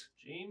 Alex?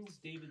 James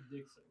David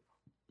Dixon.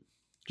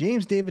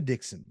 James David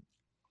Dixon.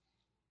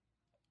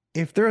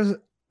 If there's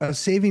a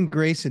saving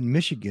grace in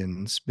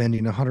Michigan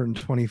spending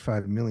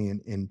 $125 million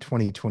in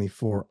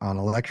 2024 on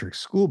electric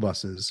school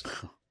buses,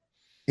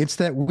 it's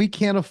that we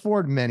can't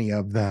afford many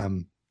of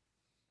them.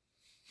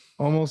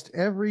 Almost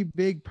every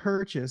big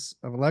purchase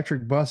of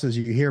electric buses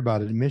you hear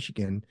about in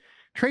Michigan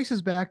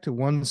traces back to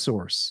one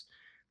source: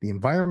 the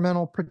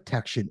Environmental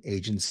Protection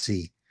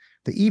Agency.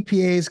 The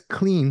EPA's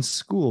Clean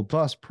School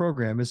Bus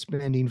Program is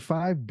spending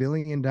 $5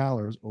 billion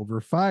over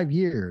 5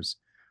 years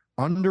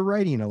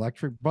underwriting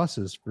electric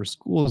buses for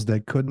schools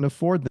that couldn't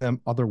afford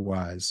them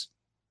otherwise.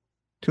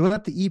 To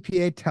let the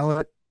EPA tell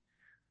it,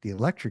 the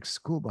electric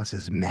school bus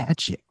is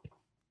magic.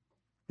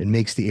 It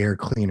makes the air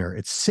cleaner.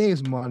 It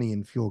saves money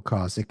and fuel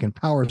costs. It can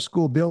power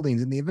school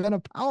buildings in the event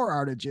of power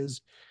outages.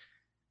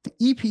 The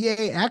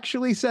EPA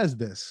actually says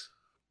this.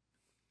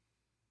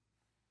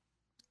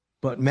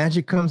 But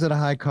magic comes at a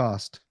high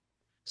cost.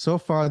 So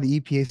far, the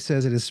EPA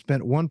says it has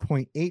spent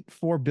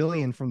 $1.84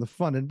 billion from the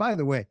fund. And by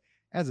the way,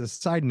 as a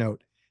side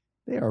note,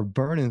 they are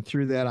burning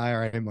through that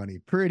IRA money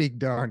pretty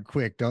darn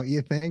quick, don't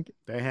you think?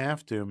 They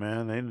have to,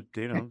 man.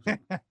 They don't.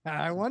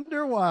 I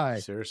wonder why.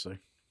 Seriously.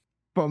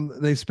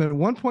 They spent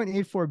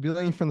 $1.84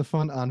 billion from the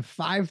fund on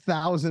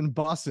 5,000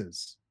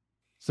 buses.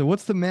 So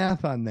what's the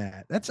math on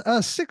that? That's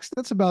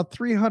that's about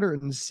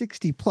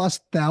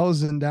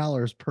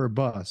 $360,000+ per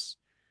bus.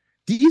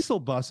 Diesel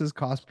buses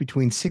cost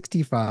between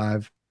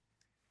 $65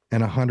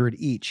 and $100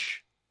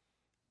 each.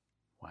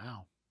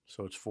 Wow.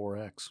 So it's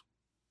 4x.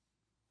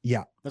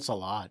 Yeah. That's a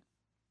lot.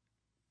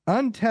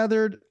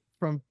 Untethered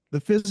from the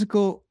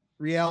physical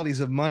realities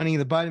of money,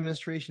 the Biden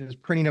administration is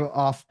printing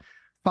off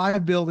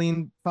 $5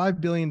 billion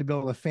to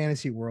build a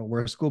fantasy world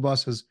where school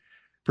buses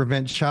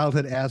prevent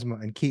childhood asthma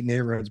and keep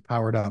neighborhoods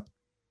powered up.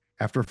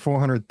 After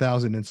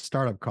 $400,000 in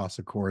startup costs,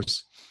 of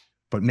course.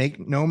 But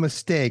make no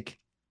mistake,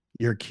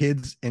 your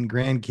kids and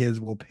grandkids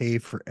will pay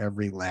for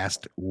every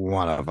last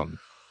one of them.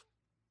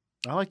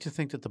 I like to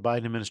think that the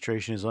Biden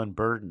administration is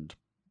unburdened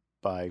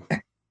by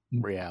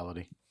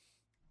reality.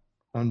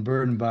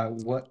 Unburdened by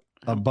what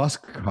a bus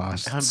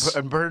costs.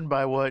 Unburdened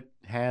by what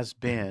has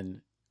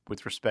been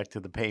with respect to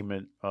the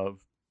payment of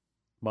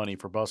money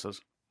for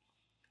buses.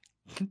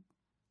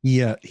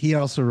 Yeah, he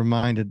also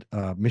reminded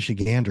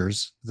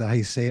Michiganders, is that how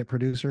you say it,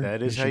 producer?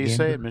 That is how you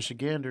say it,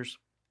 Michiganders.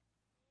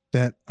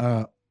 That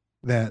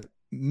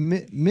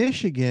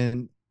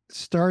Michigan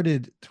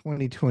started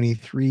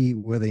 2023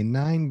 with a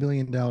 $9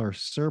 billion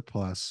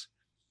surplus.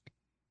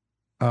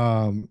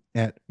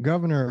 At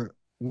Governor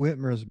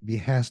Whitmer's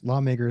behest,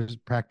 lawmakers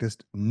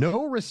practiced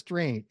no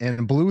restraint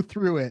and blew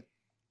through it.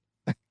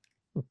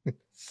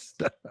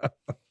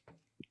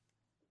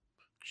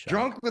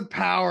 Drunk with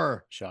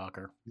power.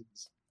 Shocker.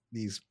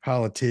 These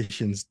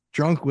politicians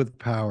drunk with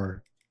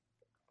power.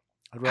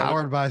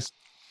 Powered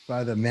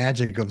by the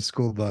magic of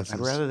school buses. I'd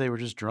rather they were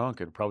just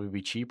drunk. It'd probably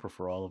be cheaper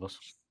for all of us.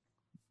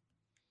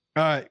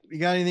 All right, you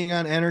got anything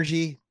on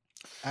energy?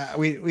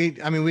 We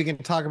can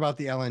talk about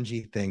the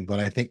LNG thing, but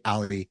I think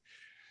Ali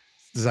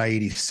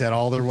Zaidi said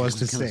all there was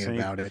to say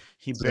about it.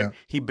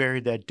 He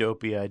buried that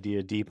dopey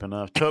idea deep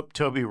enough.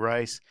 Toby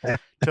Rice from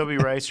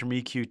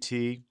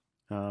EQT,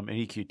 and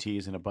EQT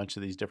is in a bunch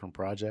of these different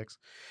projects.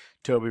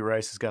 Toby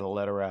Rice has got a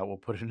letter out. We'll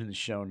put it in the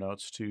show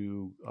notes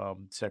to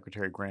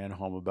Secretary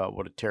Granholm about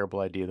what a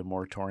terrible idea the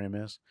moratorium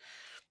is.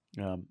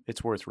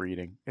 It's worth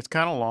reading. It's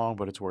kind of long,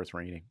 but it's worth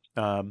reading.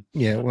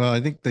 Yeah, well,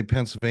 I think the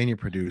Pennsylvania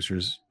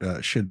producers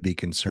should be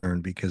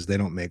concerned because they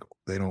don't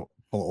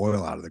pull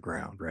oil out of the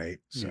ground, right?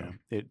 So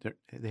yeah,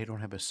 they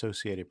don't have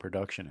associated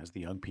production, as the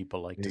young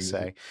people like to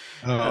say.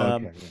 Oh,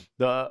 okay.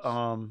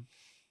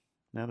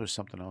 Now there's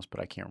something else,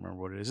 but I can't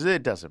remember what it is.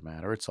 It doesn't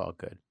matter. It's all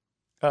good.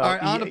 All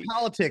right, on to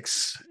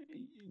politics.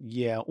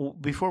 Yeah. Well,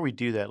 before we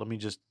do that, let me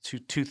just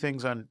two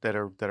things on that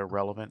are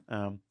relevant.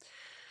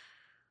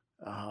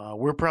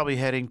 We're probably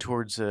heading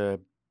towards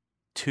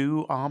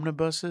 2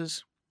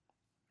 omnibuses,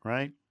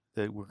 right?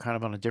 That we're kind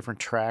of on a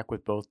different track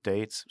with both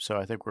dates. So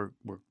I think we're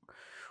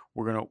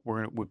gonna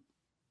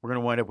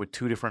wind up with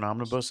 2 different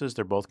omnibuses.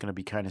 They're both gonna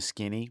be kind of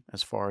skinny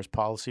as far as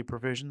policy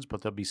provisions, but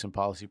there'll be some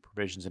policy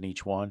provisions in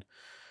each one.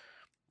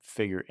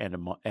 Figure end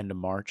of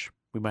March.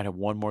 We might have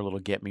one more little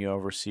get me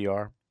over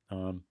CR.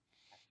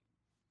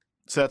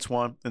 So that's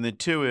one. And then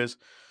 2 is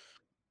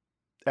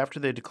after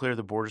they declare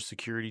the border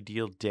security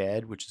deal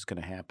dead, which is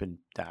going to happen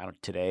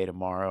today,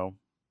 tomorrow,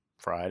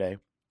 Friday.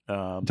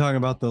 Talking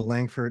about the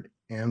Langford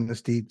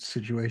amnesty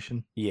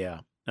situation? Yeah.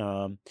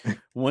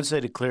 Once they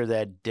declare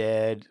that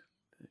dead,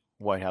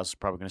 White House is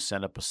probably going to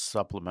send up a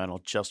supplemental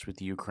just with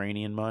the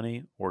Ukrainian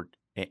money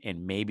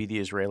and maybe the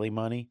Israeli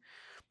money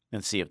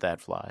and see if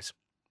that flies.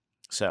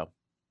 So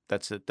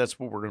that's it. That's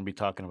what we're going to be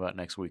talking about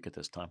next week at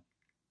this time.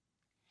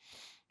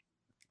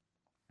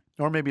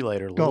 Or maybe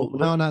later.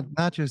 No,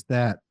 not just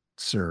that,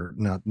 sir.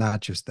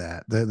 Not just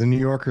that. The New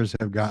Yorkers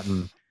have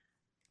gotten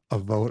a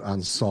vote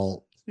on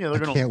salt. Yeah,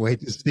 can't wait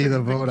to see the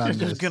vote on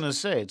this. I was going to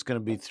say it's going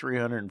to be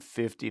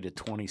 350 to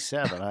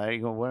 27.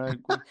 I'm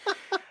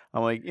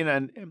like,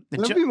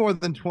 it'll be more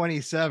than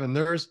 27.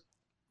 There's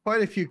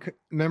quite a few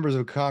members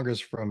of Congress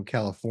from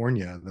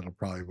California that'll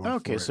probably vote.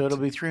 Okay, so it'll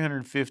be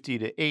 350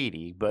 to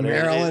 80. But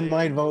Maryland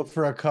might vote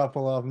for a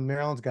couple of them.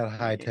 Maryland's got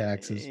high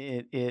taxes.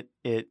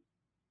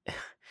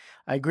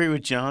 I agree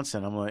with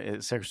Johnson. I'm like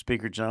Secretary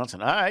Speaker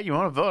Johnson. All right, you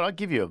want to vote? I'll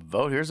give you a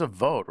vote. Here's a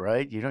vote,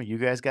 right? You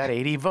guys got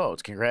 80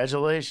 votes.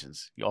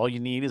 Congratulations. All you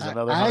need is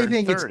another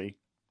 130.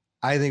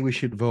 I think we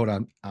should vote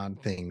on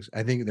things.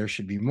 I think there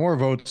should be more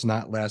votes,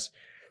 not less.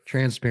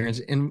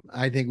 Transparency, and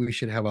I think we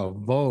should have a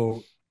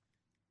vote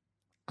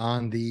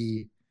on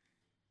the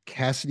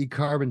Cassidy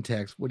carbon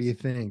tax. What do you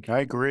think? I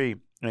agree.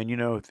 And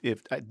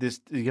if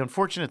the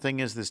unfortunate thing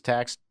is this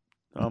tax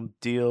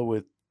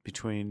deal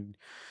between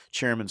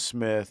Chairman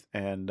Smith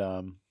and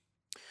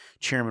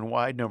Chairman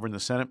Wyden over in the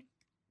Senate,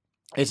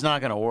 it's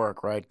not going to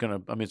work, right?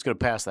 It's going to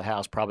pass the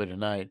House probably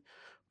tonight,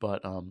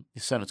 but the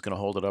Senate's going to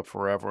hold it up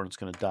forever, and it's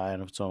going to die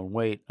on its own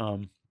weight.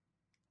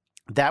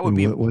 That would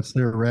be what's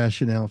their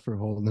rationale for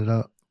holding it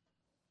up?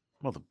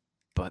 Well,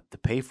 but the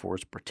pay for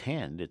is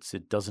pretend. It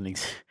doesn't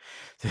exist.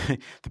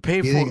 The pay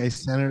you for think a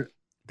senator.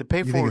 The pay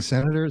you for think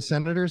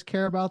senators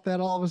care about that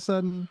all of a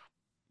sudden.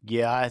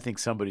 Yeah, I think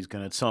somebody's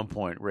going to at some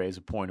point raise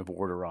a point of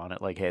order on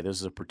it, like, hey, this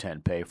is a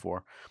pretend pay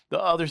for. The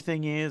other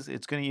thing is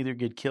it's going to either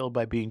get killed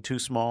by being too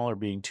small or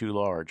being too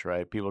large,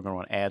 right? People are going to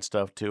want to add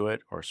stuff to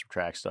it or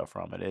subtract stuff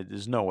from it.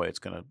 There's no way it's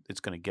going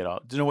to get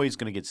out. There's no way it's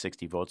going to get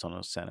 60 votes on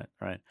the Senate,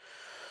 right?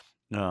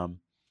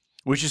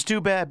 Which is too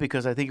bad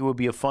because I think it would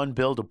be a fun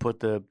bill to put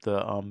the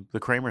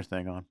Kramer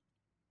thing on,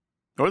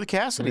 or the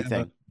Cassidy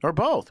thing, or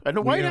both, and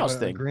the White House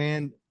thing.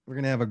 We're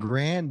going to have a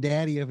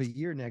granddaddy of a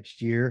year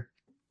next year,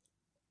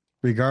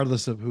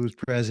 regardless of who's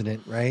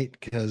president, right?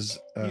 Because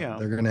they're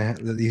going to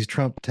have these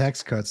Trump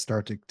tax cuts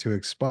start to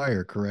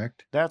expire,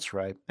 correct? That's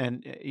right.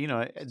 And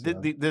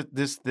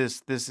this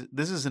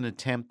is an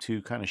attempt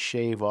to kind of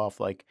shave off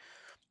like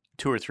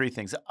two or three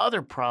things. The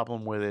other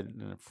problem with it,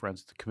 and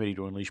friends, the Committee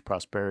to Unleash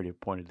Prosperity have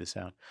pointed this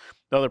out.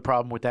 The other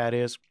problem with that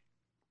is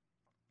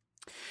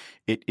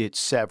it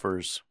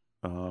severs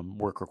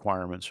work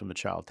requirements from the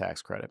child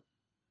tax credit.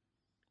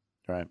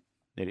 Right?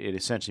 It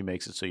essentially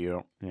makes it so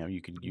you don't,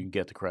 you can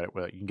get the credit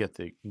without, you can get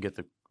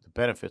the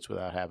benefits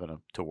without having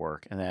to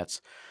work, and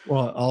that's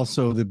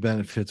also the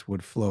benefits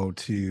would flow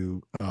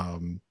to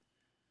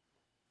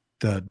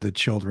the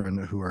children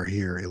who are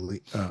here,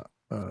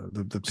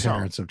 the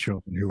parents of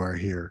children who are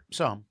here.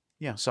 Some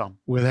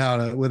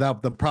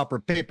without the proper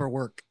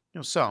paperwork.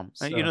 Some.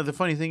 So. The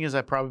funny thing is,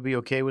 I'd probably be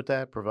okay with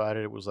that,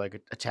 provided it was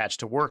like attached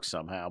to work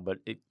somehow. But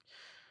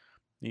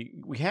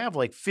we have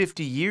like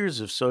 50 years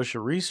of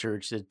social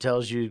research that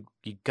tells you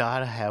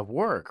gotta have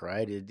work,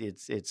 right?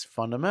 It's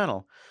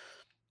fundamental.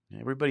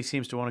 Everybody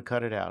seems to want to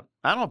cut it out.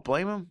 I don't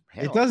blame them.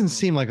 Hell. It doesn't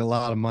seem like a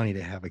lot of money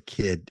to have a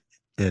kid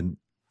and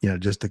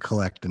just to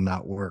collect and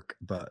not work.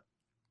 But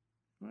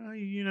well,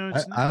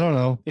 I don't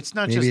know. It's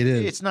not Maybe just it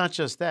is. It's not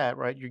just that,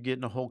 right? You're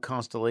getting a whole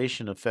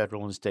constellation of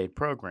federal and state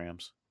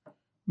programs.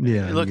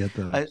 Yeah, look, you get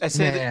the I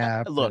say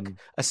SNAP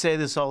I say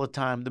this all the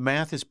time. The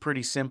math is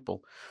pretty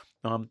simple.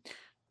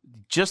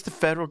 Just the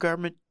federal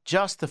government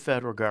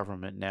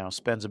now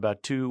spends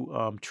about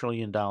 $2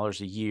 trillion a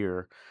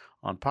year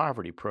on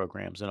poverty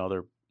programs and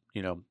other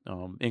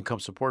income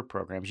support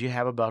programs. You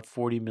have about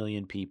 40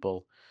 million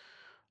people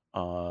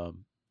under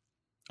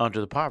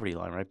the poverty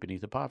line, right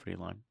beneath the poverty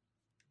line.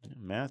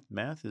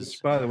 Math is,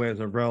 which, by the way, is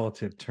a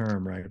relative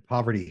term, right?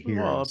 Poverty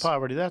here. Well,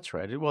 poverty, that's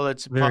right. Well,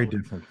 it's very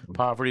different.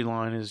 Poverty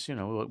line is,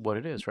 what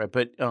it is, right?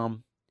 But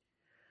the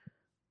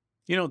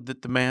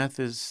math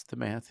is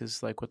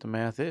like what the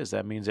math is.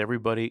 That means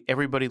everybody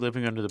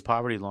living under the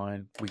poverty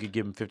line, we could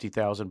give them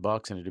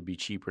 $50,000 and it'd be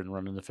cheaper than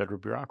running the federal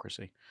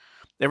bureaucracy.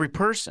 Every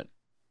person,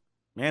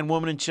 man,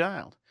 woman, and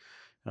child.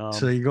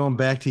 So you're going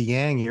back to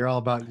Yang. You're all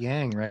about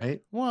Yang, right?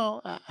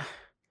 Well,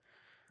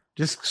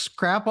 just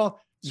scrap all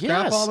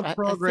the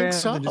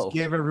programs and just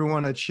give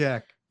everyone a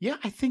check. Yeah,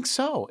 I think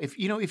so. If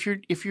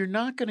you're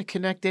not going to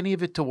connect any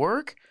of it to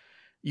work,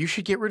 you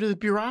should get rid of the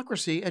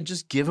bureaucracy and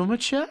just give them a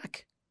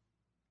check.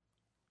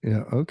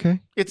 Yeah.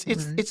 Okay.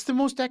 It's the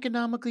most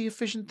economically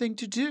efficient thing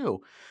to do.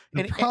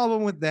 The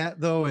problem with that,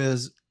 though,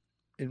 is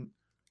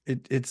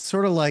it's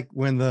sort of like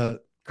when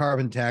the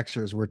carbon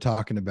taxers were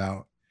talking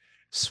about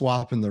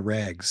swapping the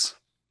regs,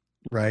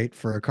 right,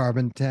 for a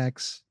carbon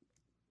tax.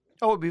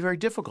 Oh, it'd be very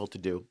difficult to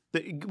do.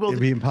 It'd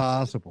be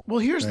impossible. Well,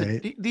 here's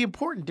right? the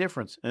important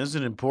difference, and this is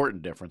an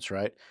important difference,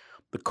 right?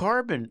 The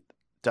carbon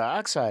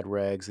dioxide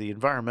regs, the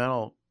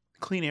environmental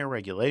clean air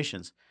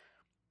regulations,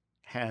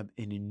 have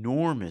an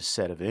enormous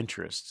set of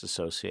interests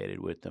associated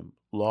with them.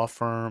 Law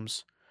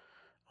firms,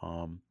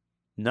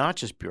 not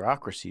just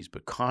bureaucracies,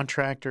 but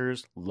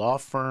contractors, law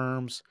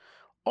firms,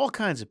 all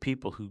kinds of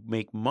people who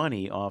make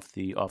money off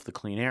the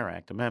Clean Air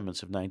Act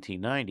amendments of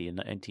 1990 and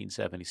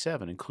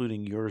 1977,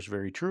 including yours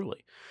very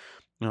truly.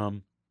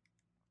 You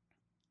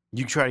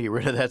try to get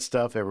rid of that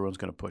stuff, everyone's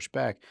going to push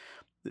back.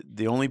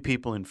 The only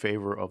people in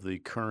favor of the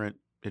current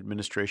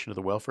administration of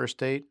the welfare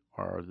state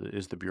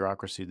is the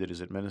bureaucracy that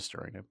is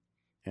administering it.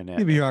 And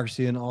the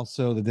bureaucracy, and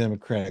also the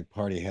Democratic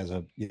Party has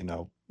a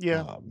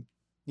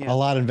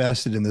lot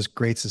invested in this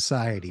great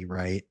society,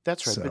 right?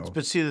 That's right. So,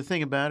 but see, the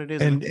thing about it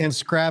is, and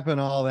scrapping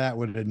all that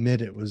would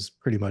admit it was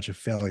pretty much a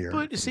failure.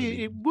 But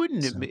see, it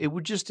wouldn't. So. It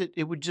would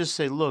just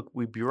say, look,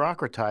 we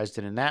bureaucratized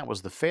it, and that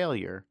was the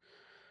failure.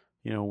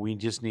 We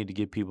just need to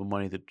give people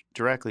money that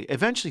directly.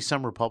 Eventually,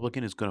 some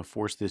Republican is going to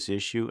force this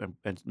issue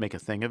and make a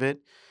thing of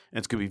it, and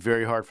it's going to be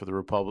very hard for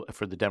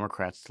the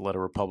Democrats to let a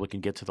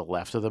Republican get to the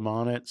left of them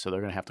on it. So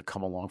they're going to have to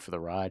come along for the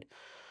ride.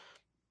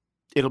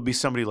 It'll be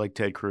somebody like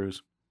Ted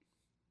Cruz,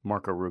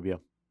 Marco Rubio.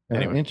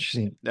 Anyway,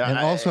 interesting. And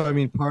also, I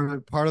mean,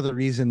 part of the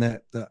reason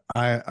that the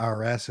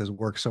IRS has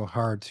worked so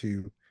hard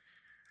to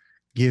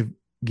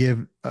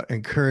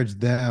encourage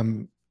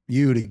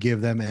you to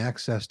give them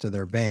access to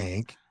their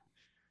bank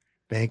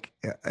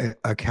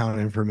account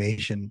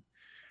information,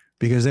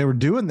 because they were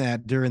doing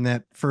that during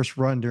that first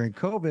run during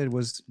COVID,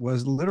 was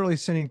literally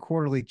sending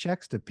quarterly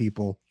checks to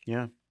people.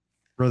 Yeah.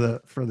 For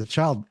the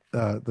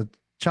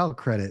child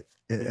credit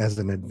as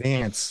an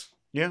advance.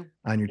 Yeah.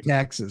 On your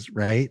taxes,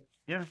 right?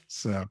 Yeah.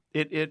 So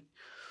it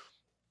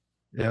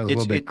was a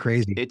little bit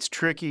crazy. It's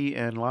tricky,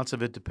 and lots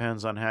of it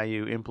depends on how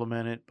you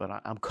implement it. But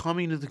I'm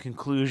coming to the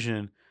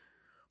conclusion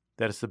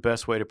that it's the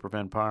best way to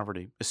prevent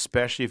poverty,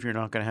 especially if you're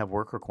not going to have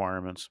work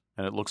requirements.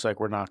 And it looks like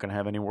we're not going to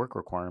have any work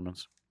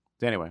requirements.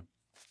 Anyway,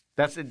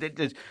 that's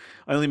it.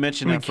 I only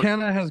mentioned that.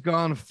 McKenna has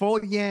gone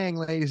full Yang,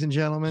 ladies and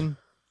gentlemen.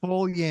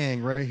 Full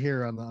Yang right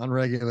here on the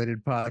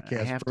Unregulated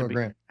Podcast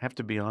program. I have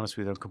to be honest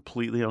with you. I'm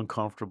completely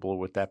uncomfortable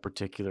with that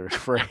particular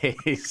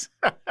phrase.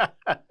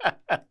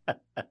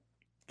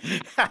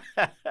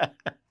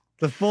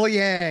 The full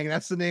Yang.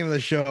 That's the name of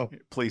the show.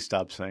 Please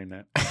stop saying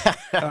that.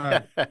 All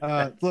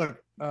right.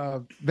 Look,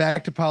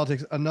 back to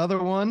politics.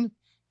 Another one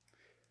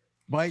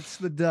bites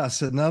the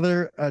dust.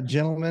 Another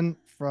gentleman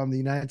from the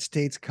United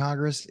States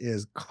Congress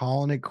is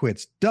calling it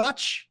quits.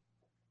 Dutch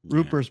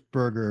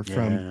Rupersberger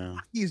from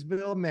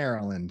Keysville,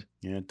 Maryland.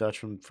 Yeah, Dutch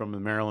from the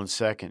Maryland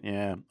 2nd.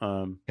 Yeah.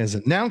 Has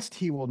announced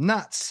he will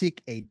not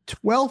seek a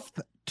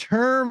 12th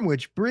term,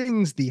 which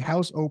brings the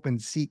House open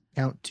seat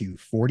count to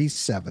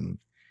 47,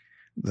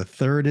 the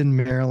third in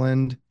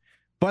Maryland.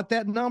 But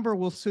that number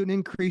will soon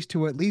increase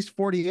to at least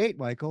 48,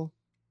 Michael.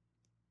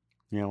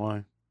 Yeah,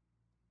 why?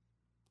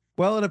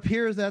 Well, it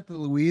appears that the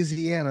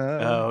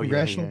Louisiana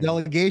congressional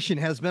delegation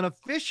has been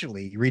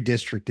officially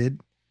redistricted.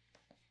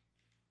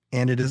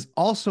 And it is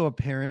also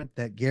apparent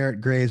that Garrett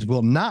Graves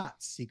will not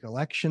seek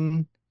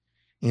election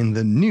in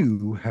the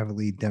new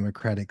heavily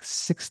Democratic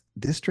 6th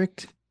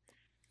district.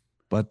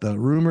 But the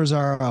rumors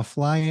are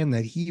flying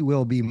that he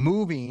will be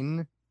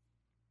moving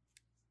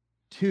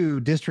to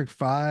District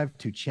 5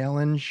 to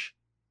challenge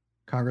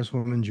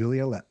Congresswoman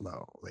Julia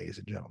Letlow, ladies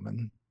and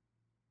gentlemen.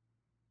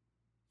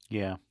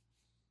 Yeah.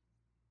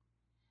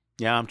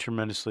 Yeah, I'm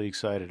tremendously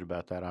excited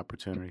about that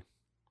opportunity.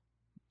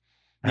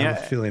 I have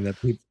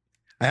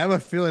a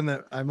feeling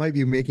that I might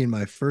be making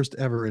my first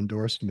ever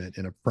endorsement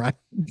in a private.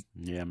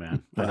 Yeah,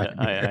 man.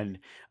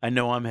 I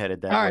know I'm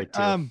headed that way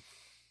too.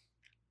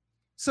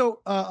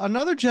 So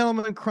another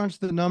gentleman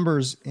crunched the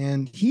numbers,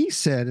 and he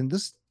said, and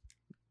this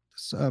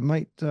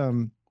might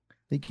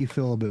make you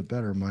feel a bit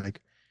better,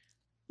 Mike.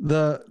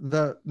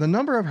 The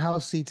number of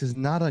House seats is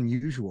not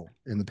unusual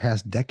in the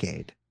past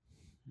decade.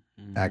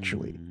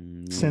 Actually,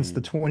 since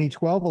the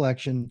 2012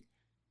 election,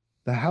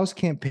 the House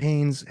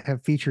campaigns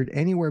have featured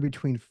anywhere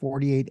between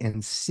 48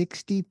 and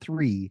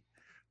 63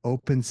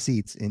 open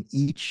seats in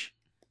each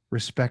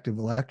respective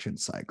election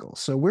cycle.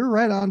 So we're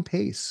right on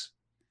pace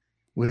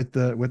with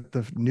the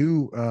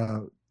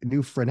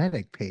new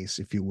frenetic pace,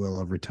 if you will,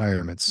 of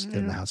retirements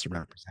in the House of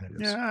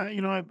Representatives.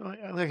 Yeah,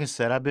 like I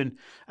said, I've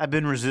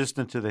been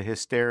resistant to the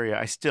hysteria.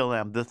 I still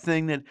am. The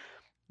thing that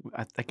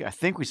I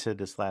think we said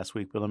this last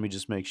week, but let me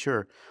just make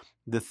sure.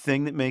 The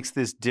thing that makes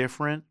this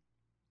different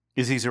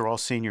is these are all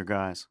senior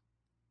guys.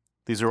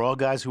 These are all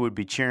guys who would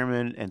be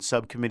chairman and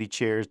subcommittee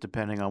chairs,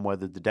 depending on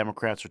whether the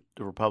Democrats or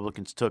the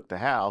Republicans took the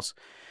House.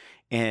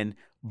 And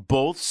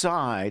both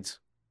sides,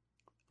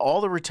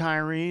 all the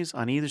retirees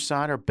on either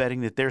side are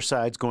betting that their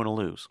side's going to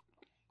lose.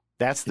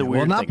 That's the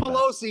weird thing. Well,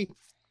 not Pelosi.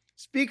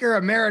 Speaker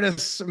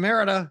Emeritus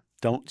Emerita.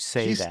 Don't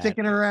say She's that. She's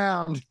sticking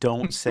around.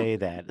 Don't say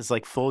that. It's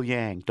like full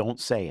yang. Don't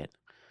say it.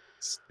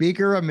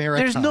 Speaker Emerita.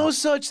 There's no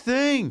such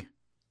thing.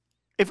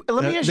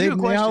 Let me ask you a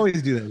question. They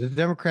always do that. The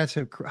Democrats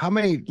have how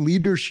many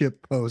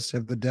leadership posts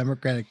have the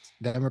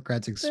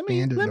Democrats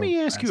expanded? Let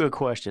me ask you a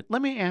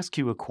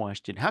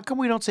question. How come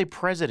we don't say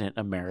President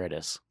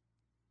Emeritus?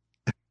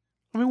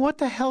 I mean, what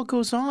the hell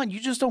goes on? You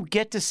just don't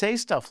get to say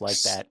stuff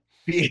like that.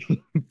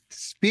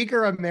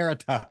 Speaker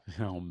Emerita.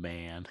 Oh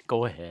man,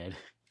 go ahead.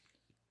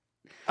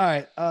 All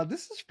right,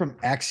 this is from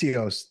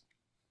Axios.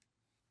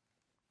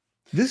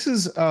 This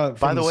is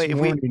by the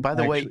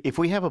way, if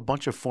we have a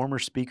bunch of former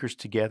speakers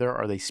together,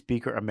 are they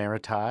Speaker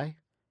Emeriti?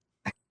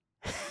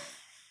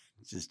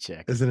 Just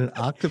check. Is it an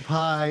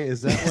octopi?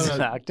 Is that what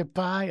an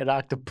octopi and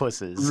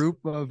octopuses? Group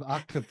of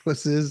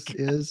octopuses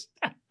is?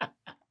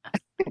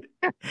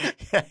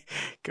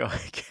 Go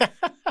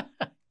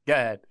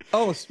ahead.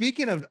 Oh,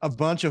 speaking of a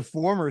bunch of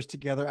formers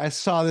together, I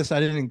saw this. I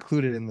didn't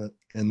include it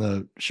in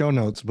the show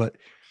notes, but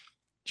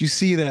did you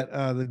see that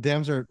the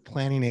Dems are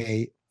planning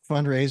a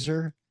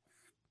fundraiser?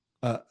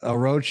 A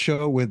road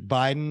show with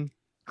Biden,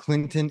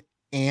 Clinton,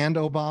 and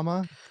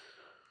Obama.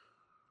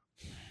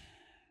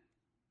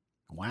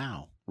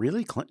 Wow.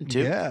 Really? Clinton too?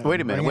 Yeah. Wait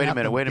a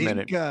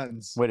minute.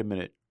 Guns. Wait a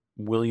minute.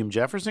 William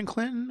Jefferson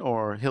Clinton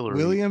or Hillary?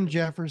 William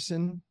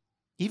Jefferson.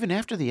 Even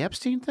after the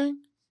Epstein thing?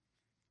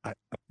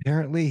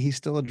 Apparently he's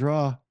still a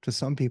draw to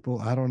some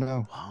people. I don't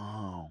know.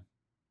 Wow.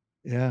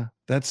 Yeah.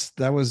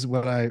 That was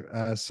what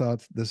I saw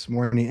this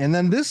morning. And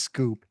then this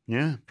scoop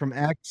from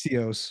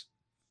Axios.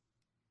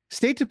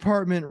 State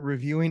Department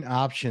reviewing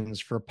options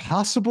for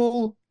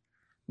possible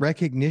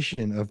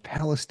recognition of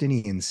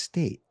Palestinian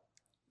state.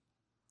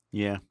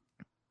 Yeah.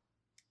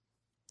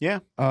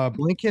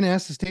 Blinken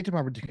asked the State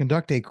Department to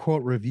conduct a,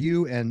 quote,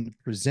 review and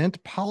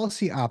present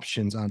policy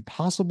options on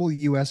possible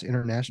U.S.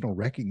 international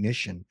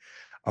recognition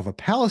of a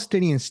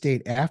Palestinian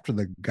state after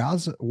the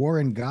Gaza war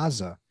in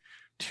Gaza.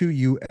 2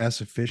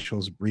 U.S.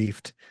 officials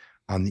briefed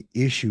on the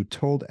issue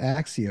told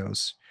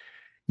Axios.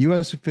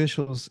 U.S.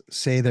 officials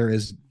say there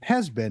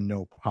has been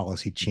no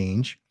policy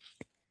change,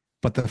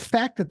 but the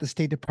fact that the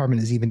State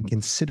Department is even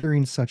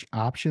considering such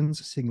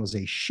options signals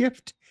a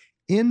shift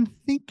in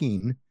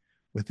thinking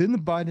within the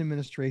Biden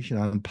administration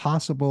on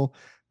possible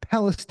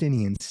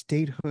Palestinian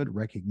statehood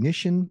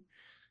recognition,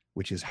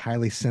 which is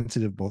highly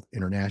sensitive both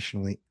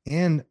internationally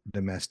and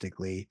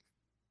domestically.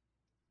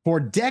 For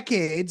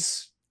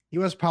decades,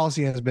 U.S.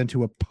 policy has been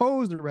to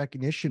oppose the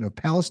recognition of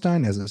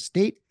Palestine as a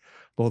state,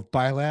 both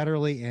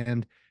bilaterally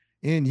and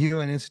in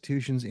UN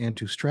institutions, and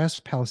to stress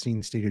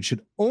Palestinian statehood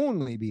should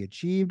only be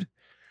achieved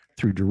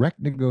through direct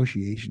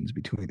negotiations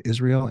between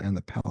Israel and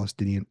the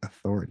Palestinian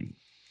Authority.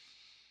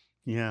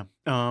 Yeah.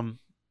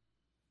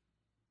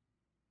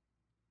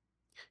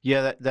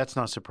 Yeah, that's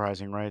not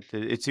surprising, right?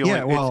 It's the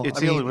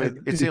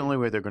only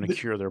way they're going to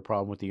cure their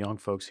problem with the young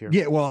folks here.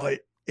 Yeah, well,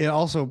 it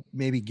also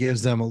maybe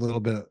gives them a little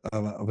bit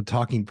of a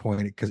talking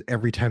point, because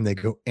every time they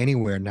go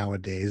anywhere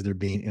nowadays, they're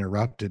being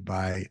interrupted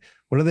by,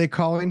 what are they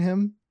calling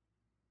him?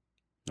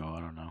 No, I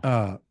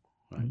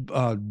don't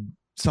know.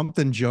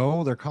 Something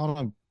Joe. They're calling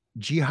him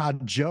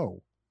Jihad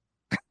Joe.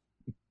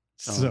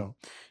 So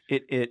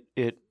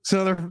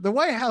so the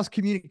White House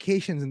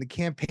communications and the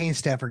campaign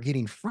staff are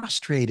getting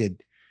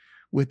frustrated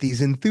with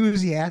these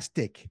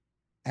enthusiastic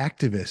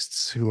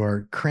activists who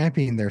are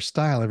cramping their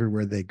style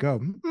everywhere they go.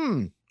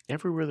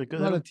 Everywhere they go,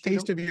 not a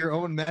taste of your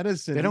own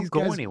medicine. They don't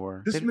go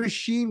anywhere. This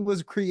machine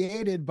was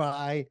created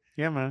by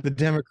the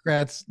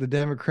Democrats, the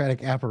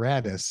Democratic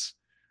apparatus,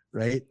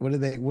 right? What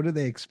do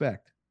they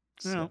expect?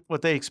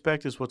 What they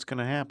expect is what's going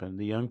to happen.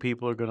 The young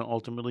people are going to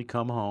ultimately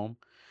come home,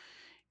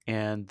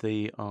 and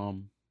the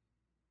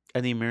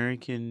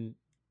American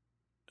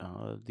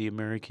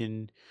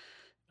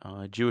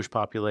Jewish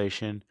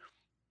population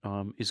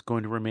is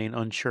going to remain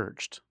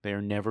unchurched. They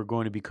are never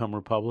going to become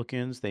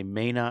Republicans. They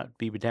may not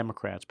be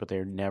Democrats, but they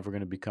are never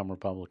going to become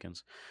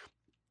Republicans.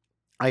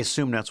 I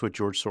assume that's what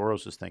George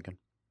Soros is thinking.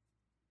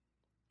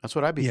 That's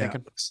what I'd be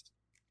thinking.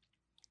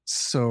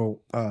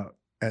 So,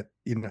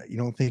 you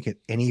don't think at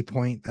any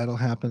point that'll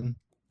happen?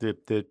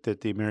 That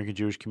the American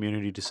Jewish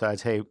community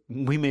decides, hey,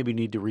 we maybe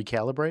need to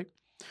recalibrate.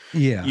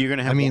 Yeah, you're going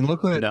to have.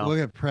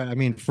 I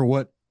mean, for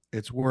what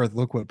it's worth,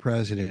 look what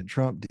President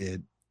Trump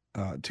did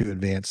to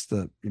advance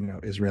the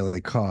Israeli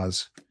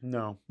cause.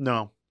 No.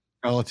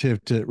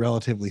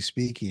 Relatively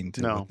speaking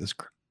to what this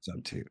is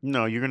up to.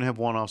 No, you're going to have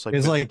one-offs like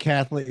it's like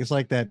Catholic. It's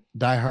like that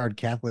diehard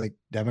Catholic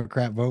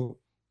Democrat vote.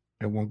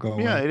 It won't go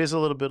away. Yeah, it is a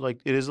little bit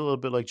like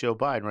Joe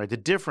Biden, right? The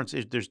difference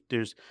is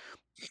there's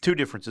two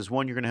differences.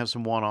 One, you're going to have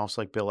some one-offs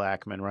like Bill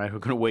Ackman, right, who are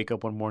going to wake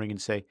up one morning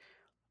and say,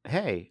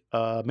 "Hey,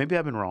 maybe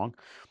I've been wrong."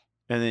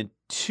 And then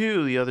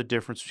two, the other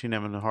difference between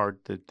them and the heart,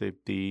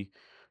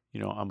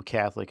 I'm a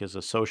Catholic as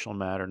a social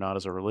matter, not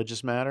as a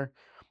religious matter,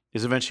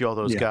 is eventually all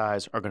those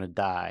guys are going to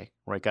die,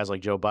 right? Guys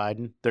like Joe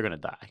Biden, they're going to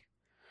die,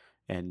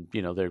 and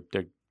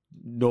they're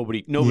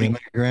nobody.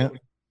 Yeah,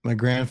 my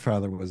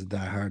grandfather was a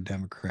diehard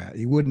Democrat.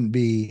 He wouldn't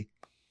be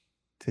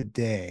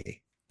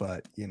today,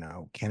 but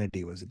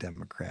Kennedy was a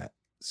Democrat.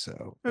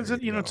 So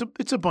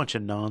it's a bunch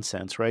of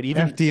nonsense, right?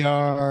 Even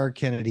FDR,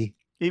 Kennedy.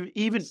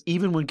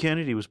 Even when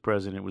Kennedy was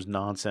president, it was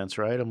nonsense,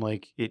 right? I'm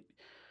like,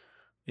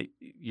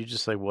 you're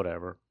just like,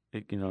 whatever,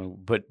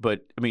 but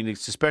I mean,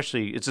 it's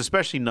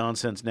especially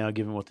nonsense now,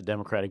 given what the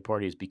Democratic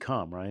Party has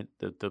become, right?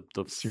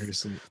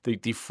 Seriously,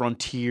 the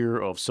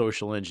frontier of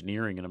social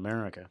engineering in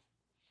America.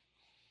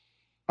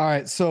 All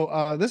right,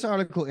 so this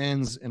article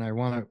ends, and I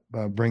want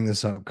to bring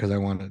this up because I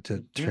wanted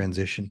to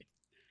transition.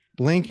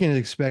 Blinken is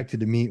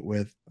expected to meet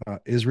with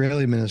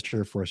Israeli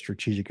Minister for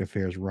Strategic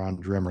Affairs Ron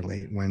Dremer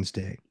late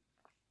Wednesday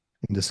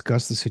and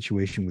discuss the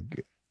situation with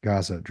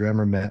Gaza.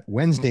 Dremer met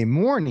Wednesday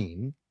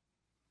morning,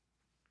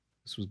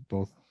 this was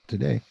both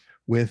today,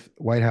 with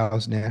White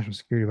House National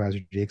Security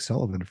Advisor Jake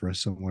Sullivan for a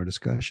similar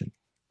discussion.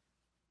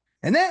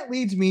 And that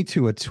leads me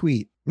to a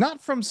tweet,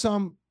 not from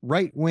some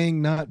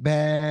right-wing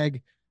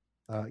nutbag,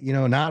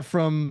 not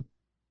from,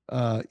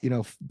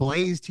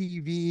 Blaze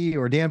TV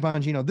or Dan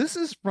Bongino. This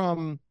is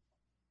from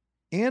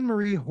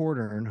Anne-Marie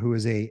Hordern, who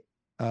is a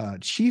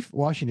chief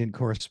Washington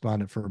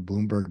correspondent for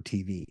Bloomberg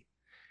TV.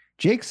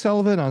 Jake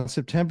Sullivan on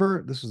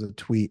September, this was a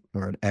tweet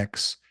or an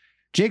X.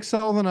 Jake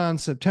Sullivan on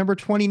September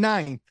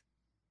 29th,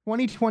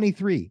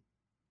 2023.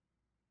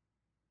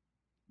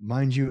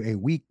 Mind you, a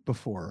week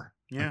before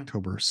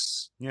October.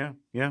 Yeah.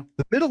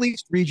 The Middle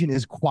East region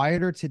is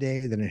quieter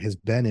today than it has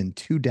been in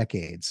 2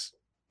 decades.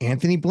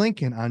 Anthony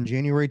Blinken on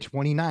January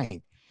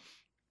 29th,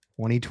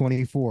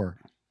 2024.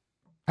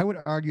 I would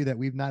argue that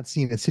we've not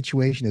seen a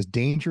situation as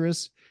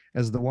dangerous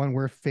as the one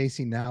we're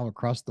facing now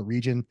across the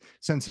region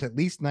since at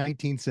least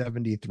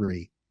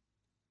 1973.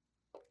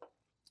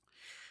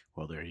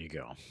 Well, there you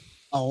go.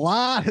 A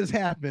lot has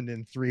happened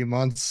in 3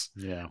 months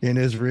in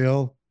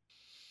Israel.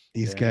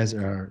 These guys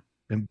are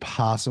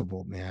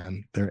impossible,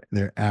 man.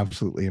 They're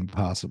absolutely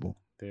impossible.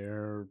 They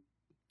are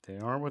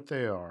what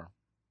they are.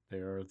 They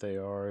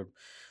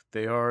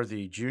are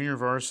the junior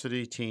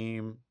varsity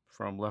team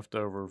from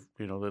leftover,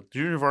 the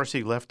junior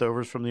varsity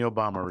leftovers from the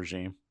Obama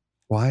regime.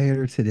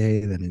 Quieter today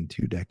than in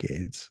 2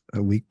 decades,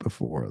 a week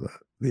before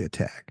the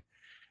attack.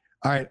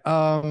 All right.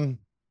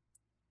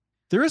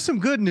 There is some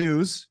good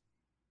news.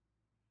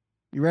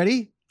 You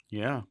ready?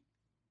 Yeah.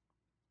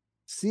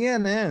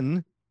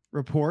 CNN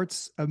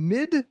reports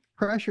amid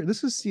pressure.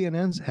 This is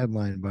CNN's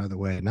headline, by the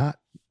way, not,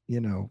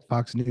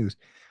 Fox News.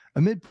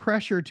 Amid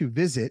pressure to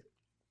visit,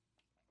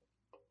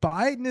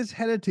 Biden is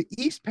headed to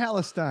East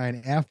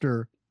Palestine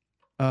after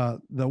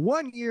the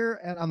 1 year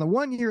and on the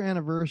 1 year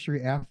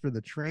anniversary after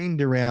the train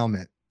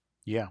derailment.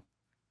 Yeah.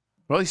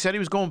 Well, he said he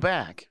was going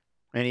back,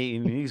 and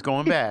he's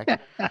going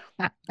back.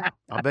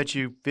 I'll bet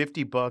you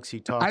 $50 he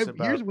talks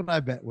about. Here's what I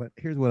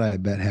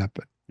bet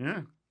happened.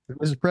 Yeah.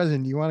 Mr.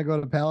 President, you want to go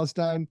to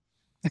Palestine?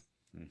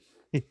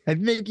 I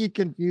think he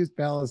confused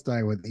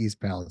Palestine with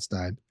East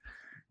Palestine.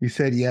 You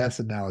said yes,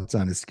 and now it's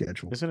on his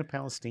schedule. Isn't it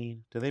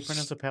Palestine? Do they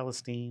pronounce it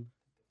Palestine?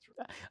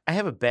 I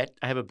have a bet.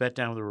 I have a bet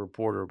down with a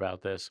reporter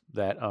about this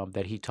that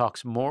that he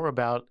talks more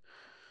about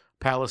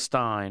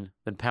Palestine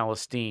than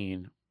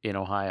Palestine in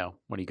Ohio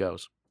when he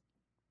goes.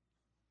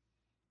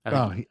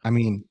 I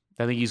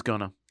think he's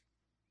gonna.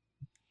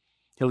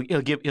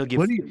 He'll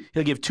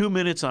give 2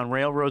 minutes on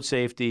railroad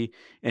safety,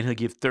 and he'll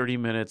give 30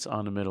 minutes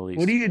on the Middle East.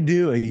 What do you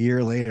do a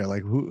year later?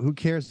 Like, who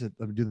cares?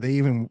 Do they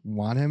even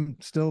want him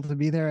still to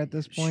be there at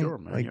this point? Sure,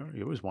 man. Like,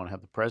 You always want to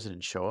have the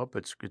president show up.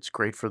 It's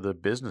great for the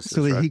businesses,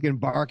 so that right? he can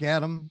bark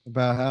at him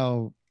about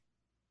how,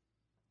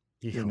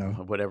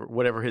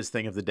 whatever his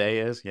thing of the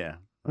day is. Yeah.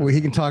 Well,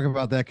 he can talk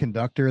about that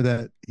conductor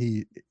that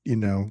he,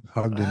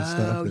 hugged and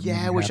stuff. Oh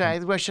yeah, I wish I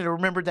should have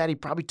remembered that. He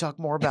probably talked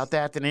more about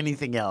that than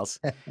anything else.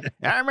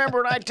 I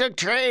remember when I took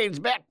trains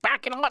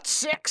back in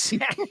 '06.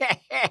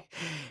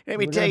 Let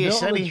me tell you,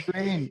 Sonny.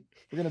 We're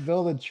gonna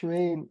build a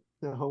train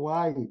to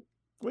Hawaii.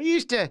 We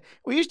used to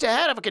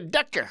have a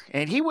conductor,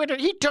 and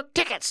he took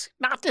tickets,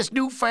 not this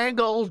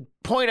newfangled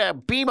point a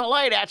beam of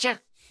light at you.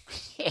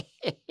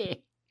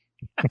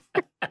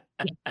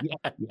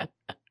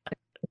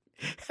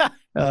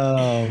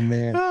 Oh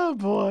man. Oh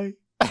boy.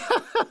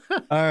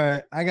 All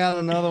right, I got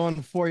another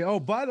one for you. Oh,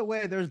 by the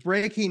way, there's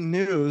breaking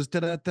news.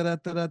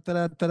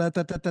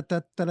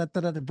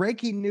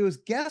 Breaking news.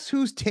 Guess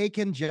who's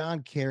taking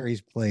John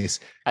Kerry's place?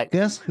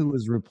 Guess who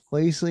is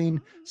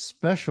replacing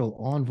Special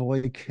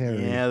Envoy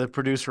Kerry? Yeah, the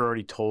producer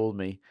already told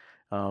me.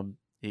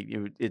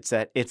 It's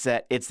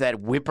that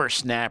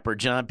whippersnapper,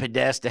 John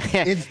Podesta.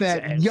 It's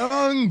that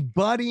young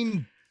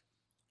budding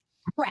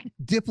crack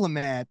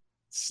diplomat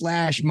 /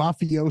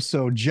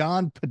 mafioso,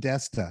 John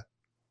Podesta.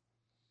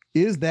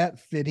 Is that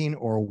fitting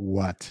or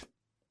what?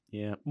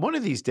 Yeah. One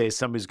of these days,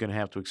 somebody's going to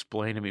have to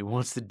explain to me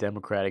what's the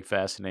Democratic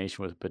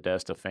fascination with the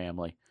Podesta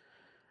family.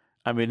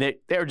 I mean,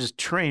 they're just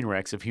train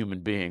wrecks of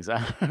human beings.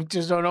 I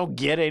just don't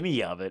get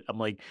any of it. I'm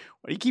like,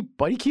 why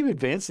do you keep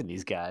advancing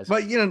these guys?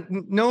 But,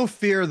 no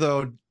fear,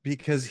 though,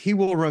 because he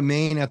will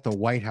remain at the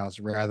White House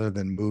rather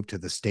than move to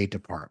the State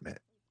Department.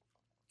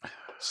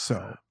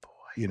 So,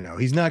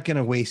 he's not going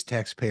to waste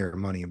taxpayer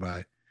money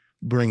by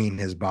bringing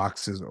his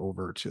boxes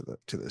over to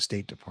the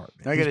State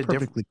Department. He's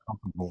perfectly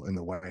comfortable in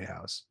the White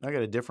House. I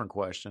got a different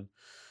question.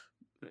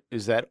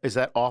 Is that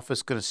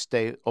office going to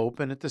stay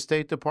open at the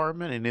State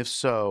Department? And if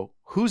so,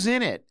 who's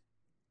in it?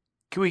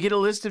 Can we get a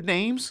list of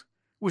names?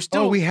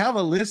 We have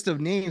a list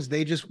of names.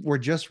 They were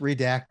just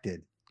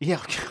redacted.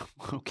 Yeah.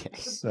 Okay.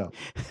 So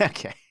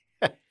okay.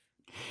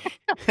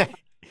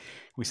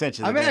 We sent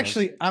you. I'm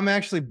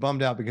actually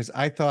bummed out because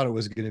I thought it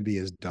was going to be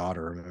his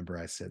daughter. Remember,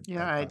 I said,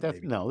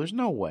 no, there's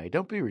no way.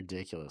 Don't be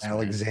ridiculous,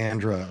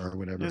 Alexandra, man. Or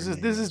whatever.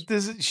 This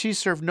is. She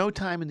served no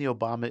time in the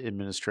Obama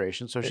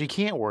administration, so she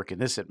can't work in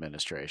this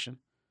administration.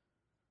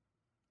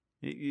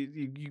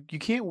 You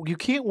can't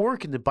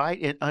work in the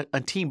Biden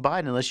on Team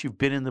Biden unless you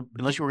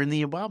were in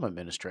the Obama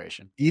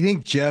administration. Do you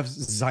think Jeff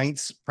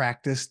Zients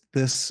practiced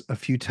this a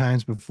few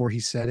times before he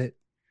said it?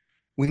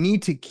 We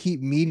need to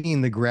keep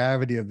meeting the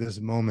gravity of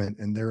this moment,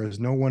 and there is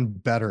no one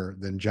better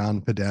than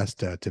John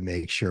Podesta to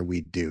make sure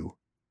we do.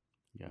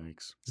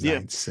 Yikes!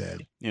 Zients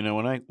said.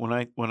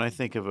 When I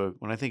think of a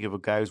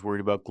guy who's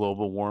worried about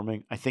global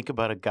warming, I think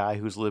about a guy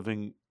who's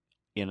living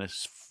in a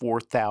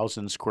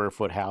 4,000 square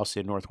foot house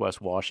in Northwest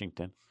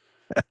Washington.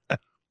 I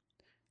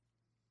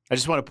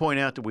just want to point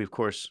out that we, of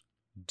course,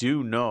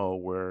 do know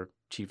where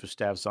Chief of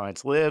Staff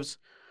Zients lives.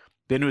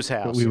 Been to his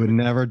house. But we would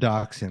never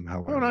dox him,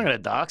 however. We're not going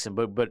to dox him,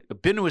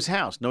 but been to his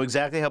house. Know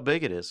exactly how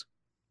big it is.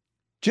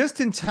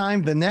 Just in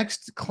time, the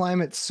next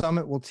climate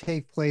summit will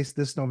take place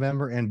this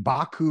November in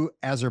Baku,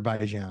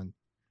 Azerbaijan.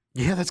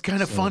 Yeah, that's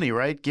kind of funny,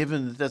 right?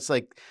 Given that that's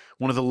like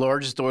one of the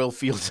largest oil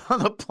fields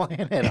on the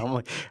planet.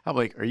 I'm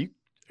like, are you?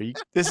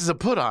 This is a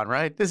put on,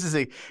 right? This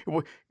is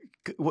what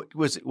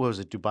was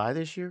it? Dubai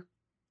this year?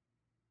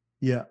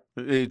 Yeah,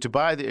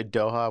 Dubai,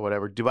 Doha,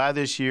 whatever. Dubai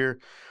this year.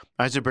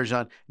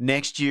 Azerbaijan.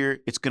 Next year,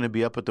 it's going to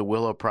be up at the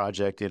Willow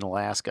Project in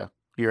Alaska.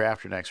 Year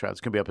after next, right? It's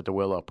going to be up at the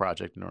Willow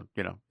Project.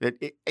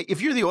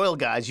 If you're the oil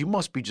guys, you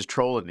must be just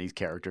trolling these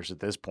characters at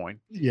this point.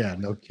 Yeah,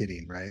 no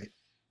kidding, right?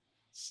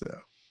 So,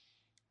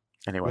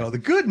 anyway, well, the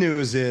good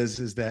news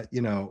is that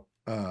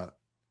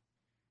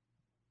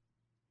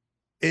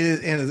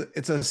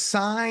it's a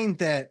sign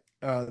that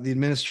the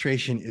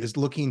administration is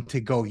looking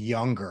to go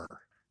younger.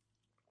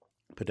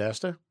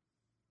 Podesta?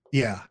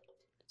 Yeah.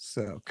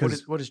 So,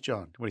 what is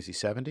John? What is he,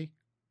 70?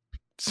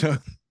 So,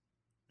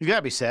 you got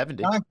to be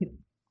 70.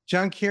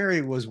 John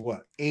Kerry was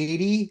what,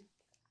 80?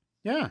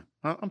 Yeah,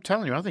 I'm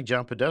telling you, I think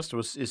John Podesta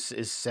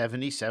is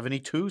 70,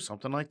 72,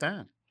 something like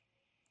that.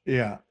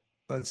 Yeah.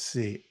 Let's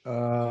see.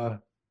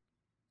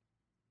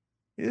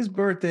 His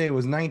birthday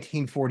was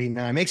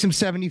 1949. Makes him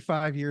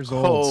 75 years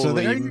old. Holy so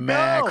there you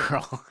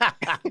mackerel.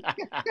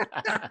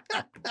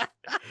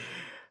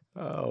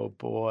 Oh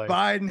boy.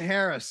 Biden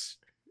Harris.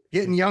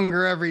 Getting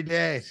younger every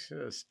day.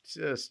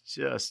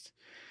 Just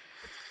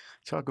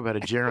talk about a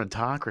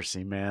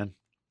gerontocracy, man.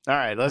 All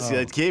right, let's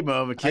keep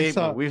moving.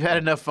 We've had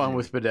enough fun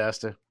with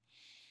Podesta.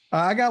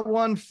 I got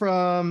one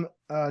from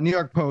New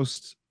York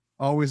Post.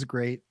 always a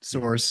great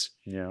source.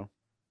 Yeah.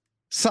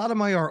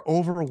 Sotomayor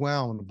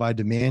overwhelmed by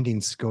demanding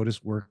SCOTUS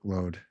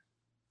workload.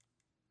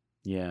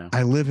 Yeah.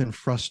 I live in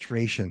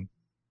frustration.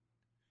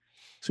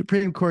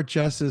 Supreme Court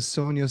Justice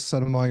Sonia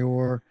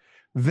Sotomayor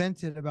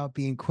vented about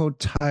being, quote,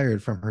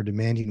 tired from her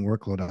demanding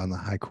workload on the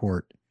High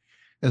Court,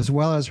 as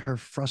well as her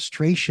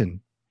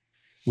frustration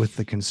with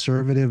the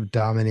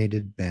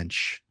conservative-dominated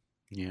bench.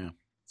 Yeah.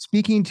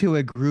 Speaking to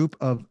a group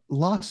of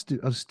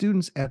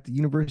students at the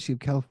University of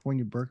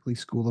California, Berkeley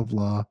School of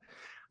Law,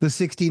 the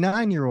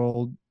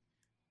 69-year-old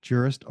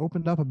jurist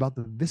opened up about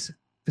the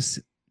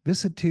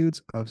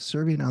vicissitudes of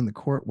serving on the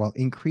court while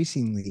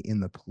increasingly in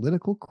the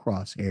political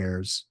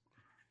crosshairs.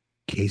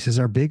 Cases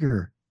are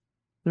bigger.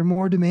 They're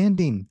more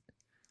demanding.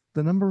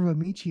 The number of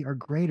amici are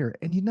greater.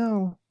 And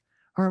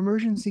our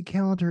emergency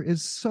calendar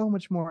is so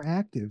much more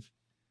active.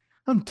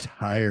 I'm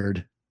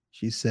tired,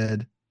 she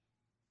said.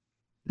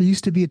 There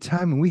used to be a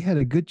time when we had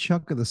a good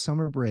chunk of the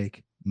summer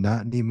break.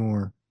 Not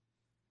anymore.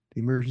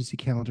 The emergency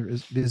calendar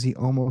is busy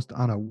almost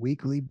on a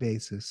weekly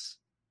basis,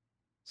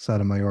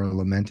 Sotomayor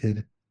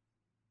lamented.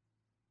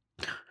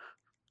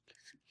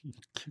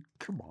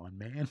 Come on,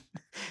 man.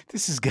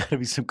 This has got to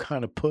be some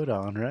kind of put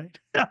on, right?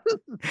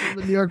 From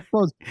the New York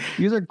Post.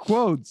 These are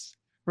quotes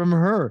from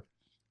her.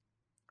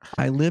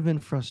 I live in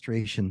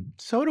frustration.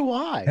 So do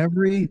I.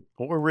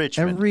 Or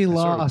Richmond.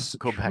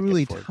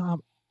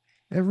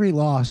 Every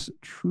loss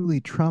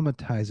truly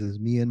traumatizes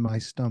me in my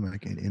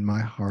stomach and in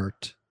my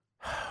heart.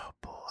 Oh,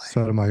 boy.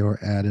 Sotomayor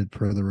added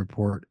per the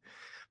report.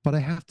 But I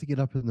have to get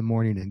up in the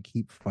morning and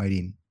keep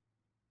fighting.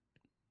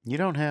 You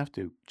don't have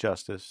to,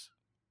 Justice.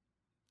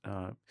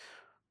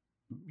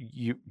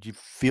 You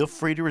feel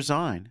free to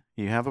resign.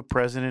 You have a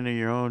president of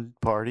your own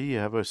party. You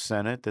have a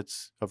Senate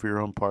that's of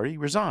your own party.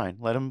 Resign.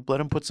 Let him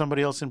put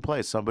somebody else in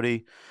place.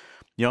 Somebody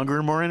younger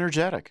and more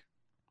energetic.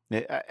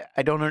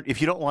 I don't.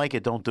 If you don't like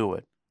it, don't do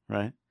it.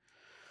 Right.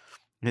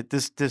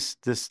 This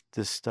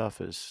stuff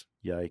is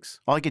yikes.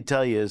 All I can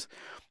tell you is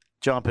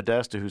John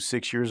Podesta, who's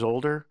 6 years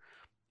older.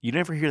 You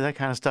never hear that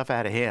kind of stuff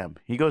out of him.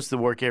 He goes to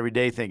work every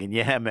day thinking,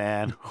 "Yeah,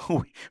 man,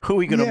 who are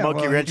we going to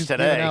monkey wrench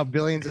today?" Giving out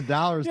billions of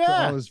dollars to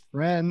all his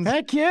friends.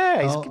 Heck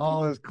yeah,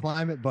 all his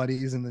climate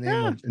buddies in the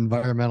name of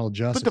environmental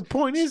justice. But the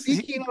point is,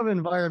 speaking of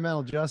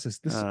environmental justice,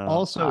 this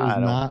also is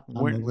not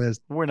on the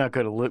list. We're not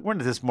going to look. We're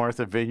into this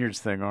Martha Vineyards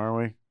thing, are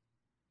we?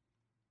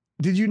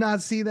 Did you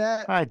not see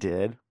that? I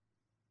did.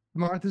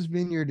 Martha's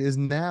Vineyard is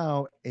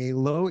now a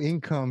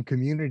low-income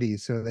community,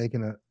 so they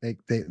can the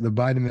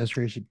Biden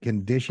administration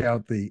can dish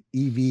out the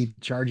EV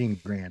charging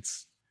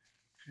grants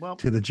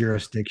to the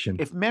jurisdiction.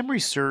 If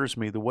memory serves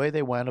me, the way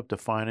they wound up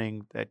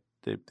defining that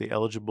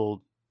the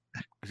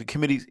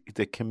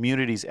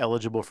communities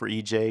eligible for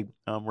EJ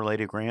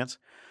related grants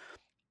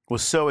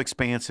was so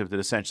expansive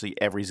that essentially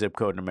every zip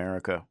code in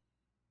America,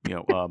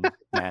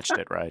 matched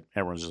it. Right?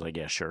 Everyone's just like,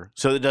 yeah, sure.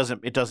 So it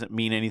doesn't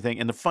mean anything.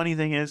 And the funny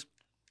thing is,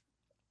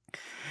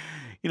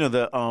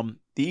 the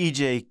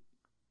EJ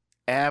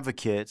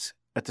advocates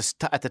at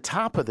the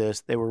top of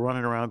this, they were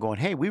running around going,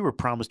 "Hey, we were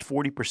promised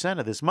 40%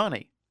 of this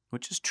money,"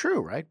 which is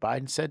true, right?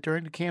 Biden said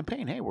during the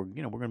campaign, "Hey, we're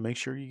going to make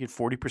sure you get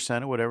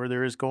 40% of whatever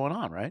there is going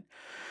on," right?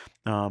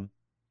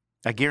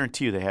 I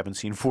guarantee you they haven't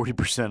seen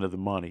 40% of the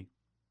money.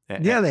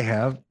 Yeah, they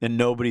have, and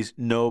nobody's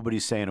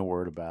saying a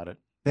word about it.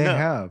 They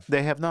have.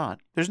 They have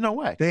not. There's no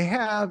way. They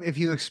have. If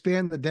you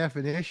expand the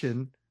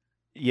definition.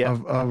 Yeah,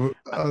 the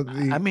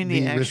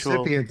actual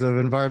recipients of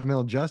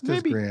environmental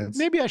justice grants.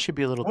 Maybe I should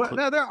be a little.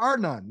 No, there are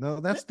none. No,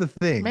 that's the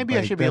thing. Maybe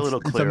I should be a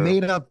little clearer. It's a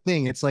made-up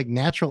thing. It's like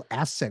natural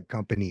asset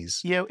companies.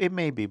 Yeah, it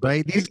may be. But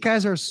right? These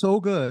guys are so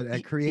good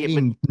at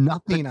creating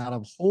nothing out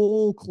of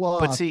whole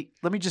cloth. But see,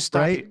 let me just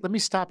stop you. Let me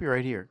stop you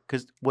right here,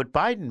 because what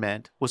Biden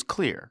meant was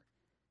clear.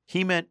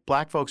 He meant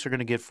black folks are going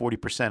to get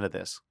 40% of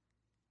this.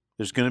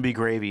 There's going to be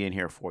gravy in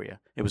here for you.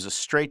 It was a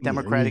straight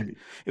Democratic.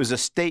 It was a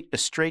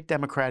straight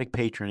Democratic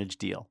patronage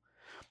deal.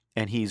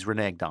 And he's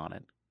reneged on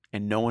it,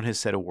 and no one has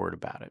said a word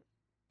about it.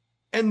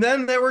 And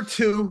then there were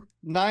two,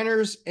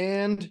 Niners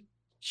and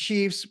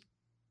Chiefs.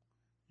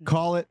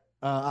 Call it.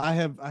 I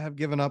have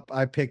given up.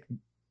 I picked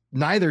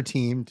neither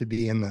team to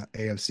be in the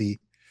AFC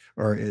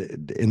or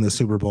in the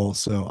Super Bowl,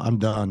 so I'm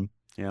done.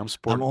 Yeah,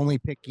 I'm only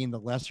picking the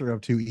lesser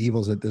of two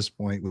evils at this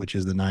point, which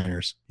is the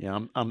Niners.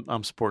 Yeah,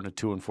 I'm sporting a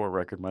 2-4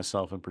 record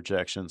myself in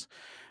projections.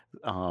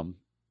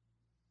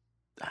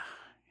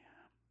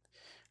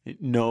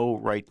 No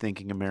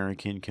right-thinking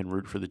American can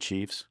root for the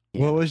Chiefs.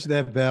 What was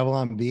that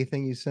Babylon Bee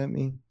thing you sent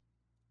me?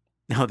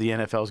 No, the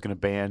NFL is going to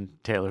ban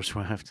Taylor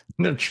Swift.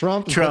 No,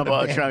 Trump,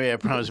 yeah,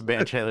 promised to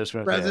ban Taylor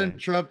Swift. President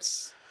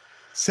Trump's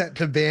set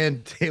to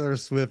ban Taylor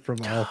Swift from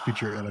all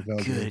future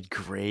NFL games. Good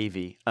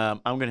gravy. I'm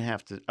going to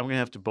have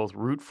to both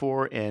root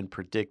for and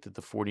predict that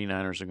the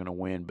 49ers are going to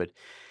win, but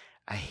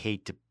I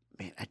hate to.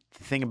 Man,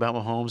 the thing about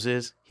Mahomes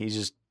is he's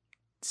just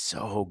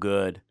so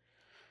good,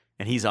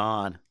 and he's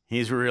on.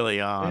 He's really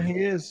on. Yeah, he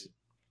is.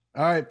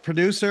 All right,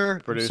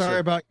 producer. Sorry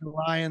about your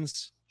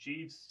Lions.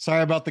 Chiefs.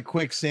 Sorry about the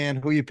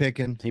quicksand. Who are you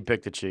picking? He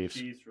picked the Chiefs.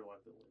 Chiefs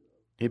reluctantly.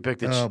 He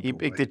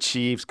picked the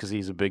Chiefs because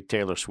he's a big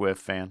Taylor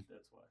Swift fan.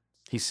 That's why.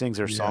 He sings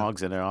her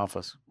songs in their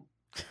office.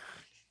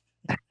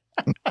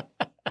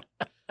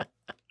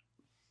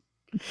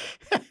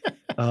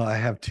 Oh, I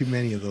have too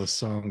many of those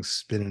songs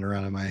spinning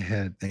around in my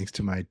head thanks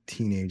to my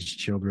teenage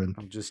children.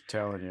 I'm just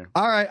telling you.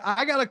 All right,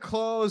 I gotta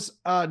close.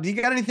 Do you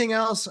got anything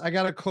else? I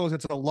gotta close.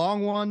 It's a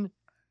long one,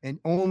 and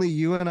only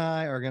you and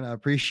I are gonna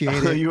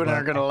appreciate it. You and I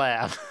are gonna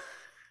laugh.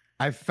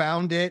 I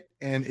found it,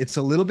 and it's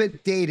a little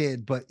bit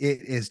dated, but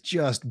it is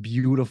just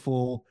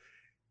beautiful.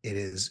 It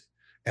is,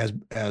 as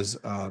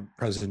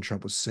President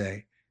Trump would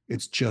say,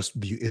 it's just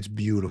it's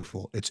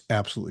beautiful. It's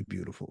absolutely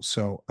beautiful.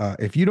 So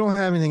if you don't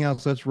have anything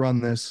else, let's run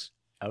this.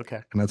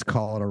 Okay. And let's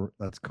call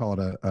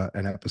it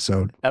an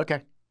episode.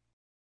 Okay.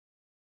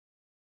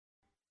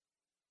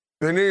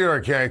 The New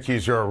York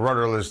Yankees are a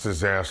rudderless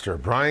disaster.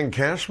 Brian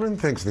Cashman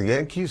thinks the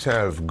Yankees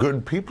have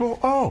good people.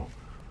 Oh,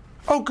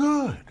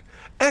 good.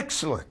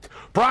 Excellent.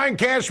 Brian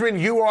Cashman,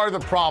 you are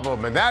the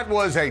problem. And that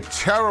was a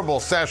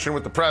terrible session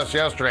with the press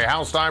yesterday.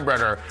 Hal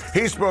Steinbrenner,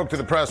 he spoke to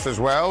the press as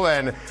well.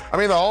 And, I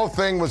mean, the whole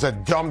thing was a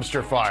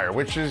dumpster fire,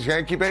 which is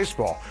Yankee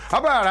baseball. How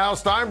about Hal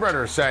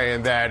Steinbrenner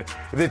saying that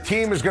the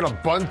team is going to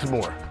bunt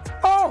more?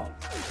 Oh,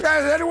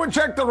 has anyone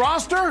checked the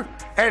roster?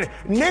 And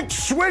Nick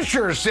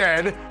Swisher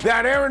said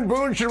that Aaron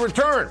Boone should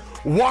return.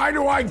 Why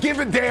do I give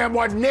a damn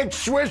what Nick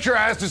Swisher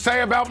has to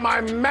say about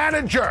my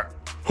manager?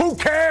 Who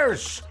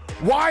cares?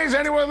 Why is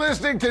anyone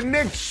listening to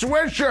Nick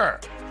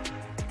Swisher?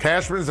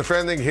 Cashman's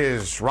defending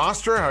his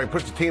roster, how he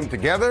puts the team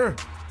together.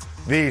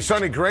 The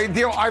Sonny Gray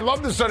deal. I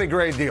love the Sonny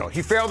Gray deal.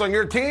 He failed on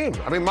your team.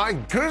 I mean, my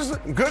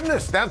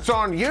goodness, that's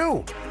on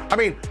you. I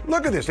mean,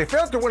 look at this. They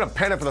failed to win a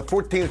pennant for the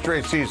 14th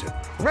straight season.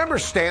 Remember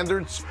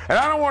standards? And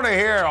I don't want to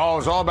hear, oh,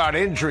 it's all about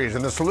injuries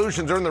and the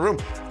solutions are in the room.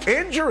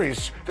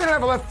 Injuries? They didn't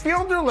have a left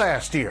fielder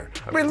last year.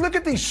 I mean, look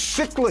at these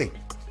sickly,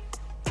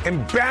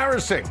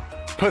 embarrassing,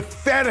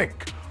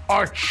 pathetic,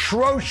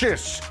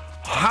 atrocious,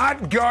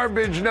 hot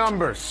garbage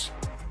numbers.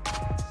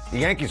 The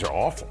Yankees are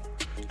awful.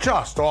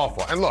 Just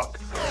awful. And look,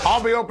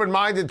 I'll be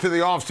open-minded to the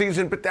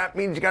offseason, but that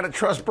means you got to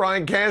trust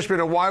Brian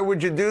Cashman, and why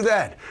would you do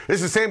that?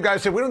 This is the same guy who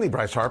said, we don't need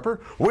Bryce Harper.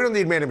 We don't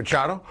need Manny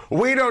Machado.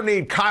 We don't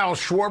need Kyle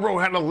Schwarber, who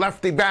had a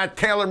lefty bat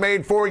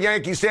tailor-made for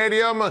Yankee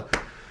Stadium.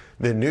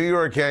 The New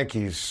York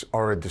Yankees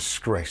are a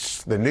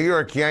disgrace. The New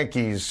York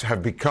Yankees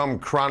have become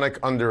chronic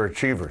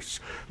underachievers.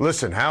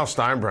 Listen, Hal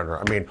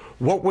Steinbrenner, I mean,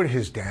 what would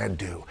his dad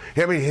do?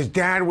 I mean, his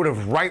dad would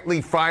have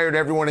rightly fired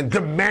everyone and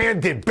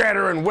demanded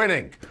better and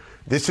winning.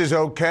 This is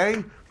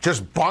okay?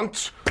 Just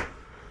bunt?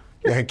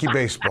 Yankee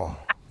baseball,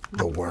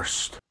 the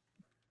worst.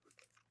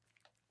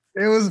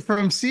 It was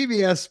from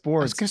CBS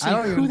Sports. I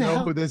don't even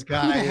know who this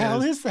guy is. Who the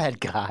hell is that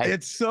guy?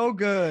 It's so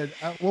good.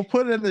 We'll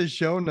put it in the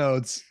show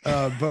notes.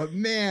 But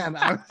man,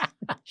 I was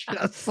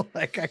just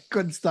like, I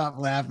couldn't stop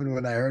laughing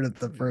when I heard it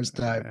the first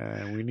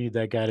time. We need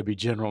that guy to be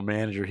general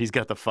manager. He's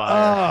got the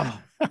fire.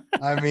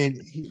 I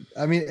mean,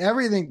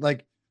 everything,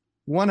 like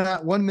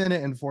 1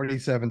 minute and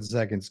 47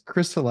 seconds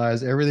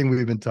crystallized everything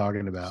we've been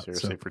talking about.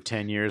 Seriously, for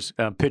 10 years.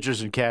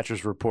 Pitchers and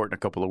catchers report in a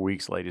couple of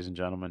weeks, ladies and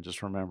gentlemen.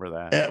 Just remember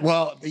that.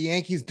 Well, the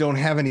Yankees don't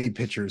have any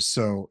pitchers,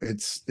 so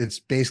it's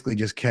basically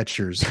just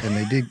catchers, and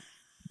they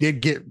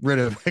did get rid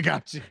of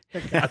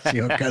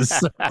Higashioka,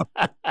 because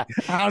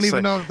I don't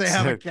even know if they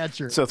have a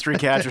catcher. So three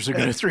catchers are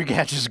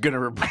gonna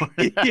report.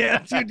 Yeah,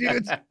 two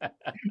dudes.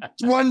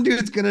 One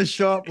dude's gonna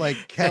show up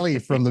like Kelly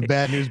from the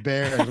Bad News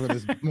Bears with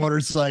his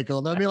motorcycle,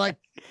 and they'll be like,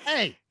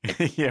 "Hey,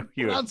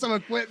 put on some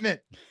equipment."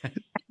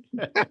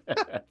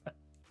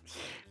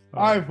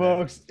 All right,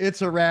 folks,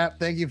 it's a wrap.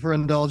 Thank you for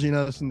indulging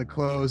us in the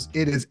close.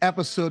 It is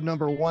episode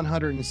number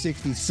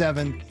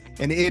 167,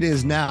 and it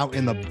is now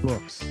in the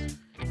books.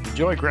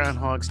 Enjoy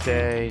Groundhog's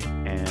Day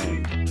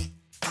and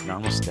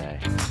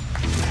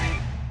namaste.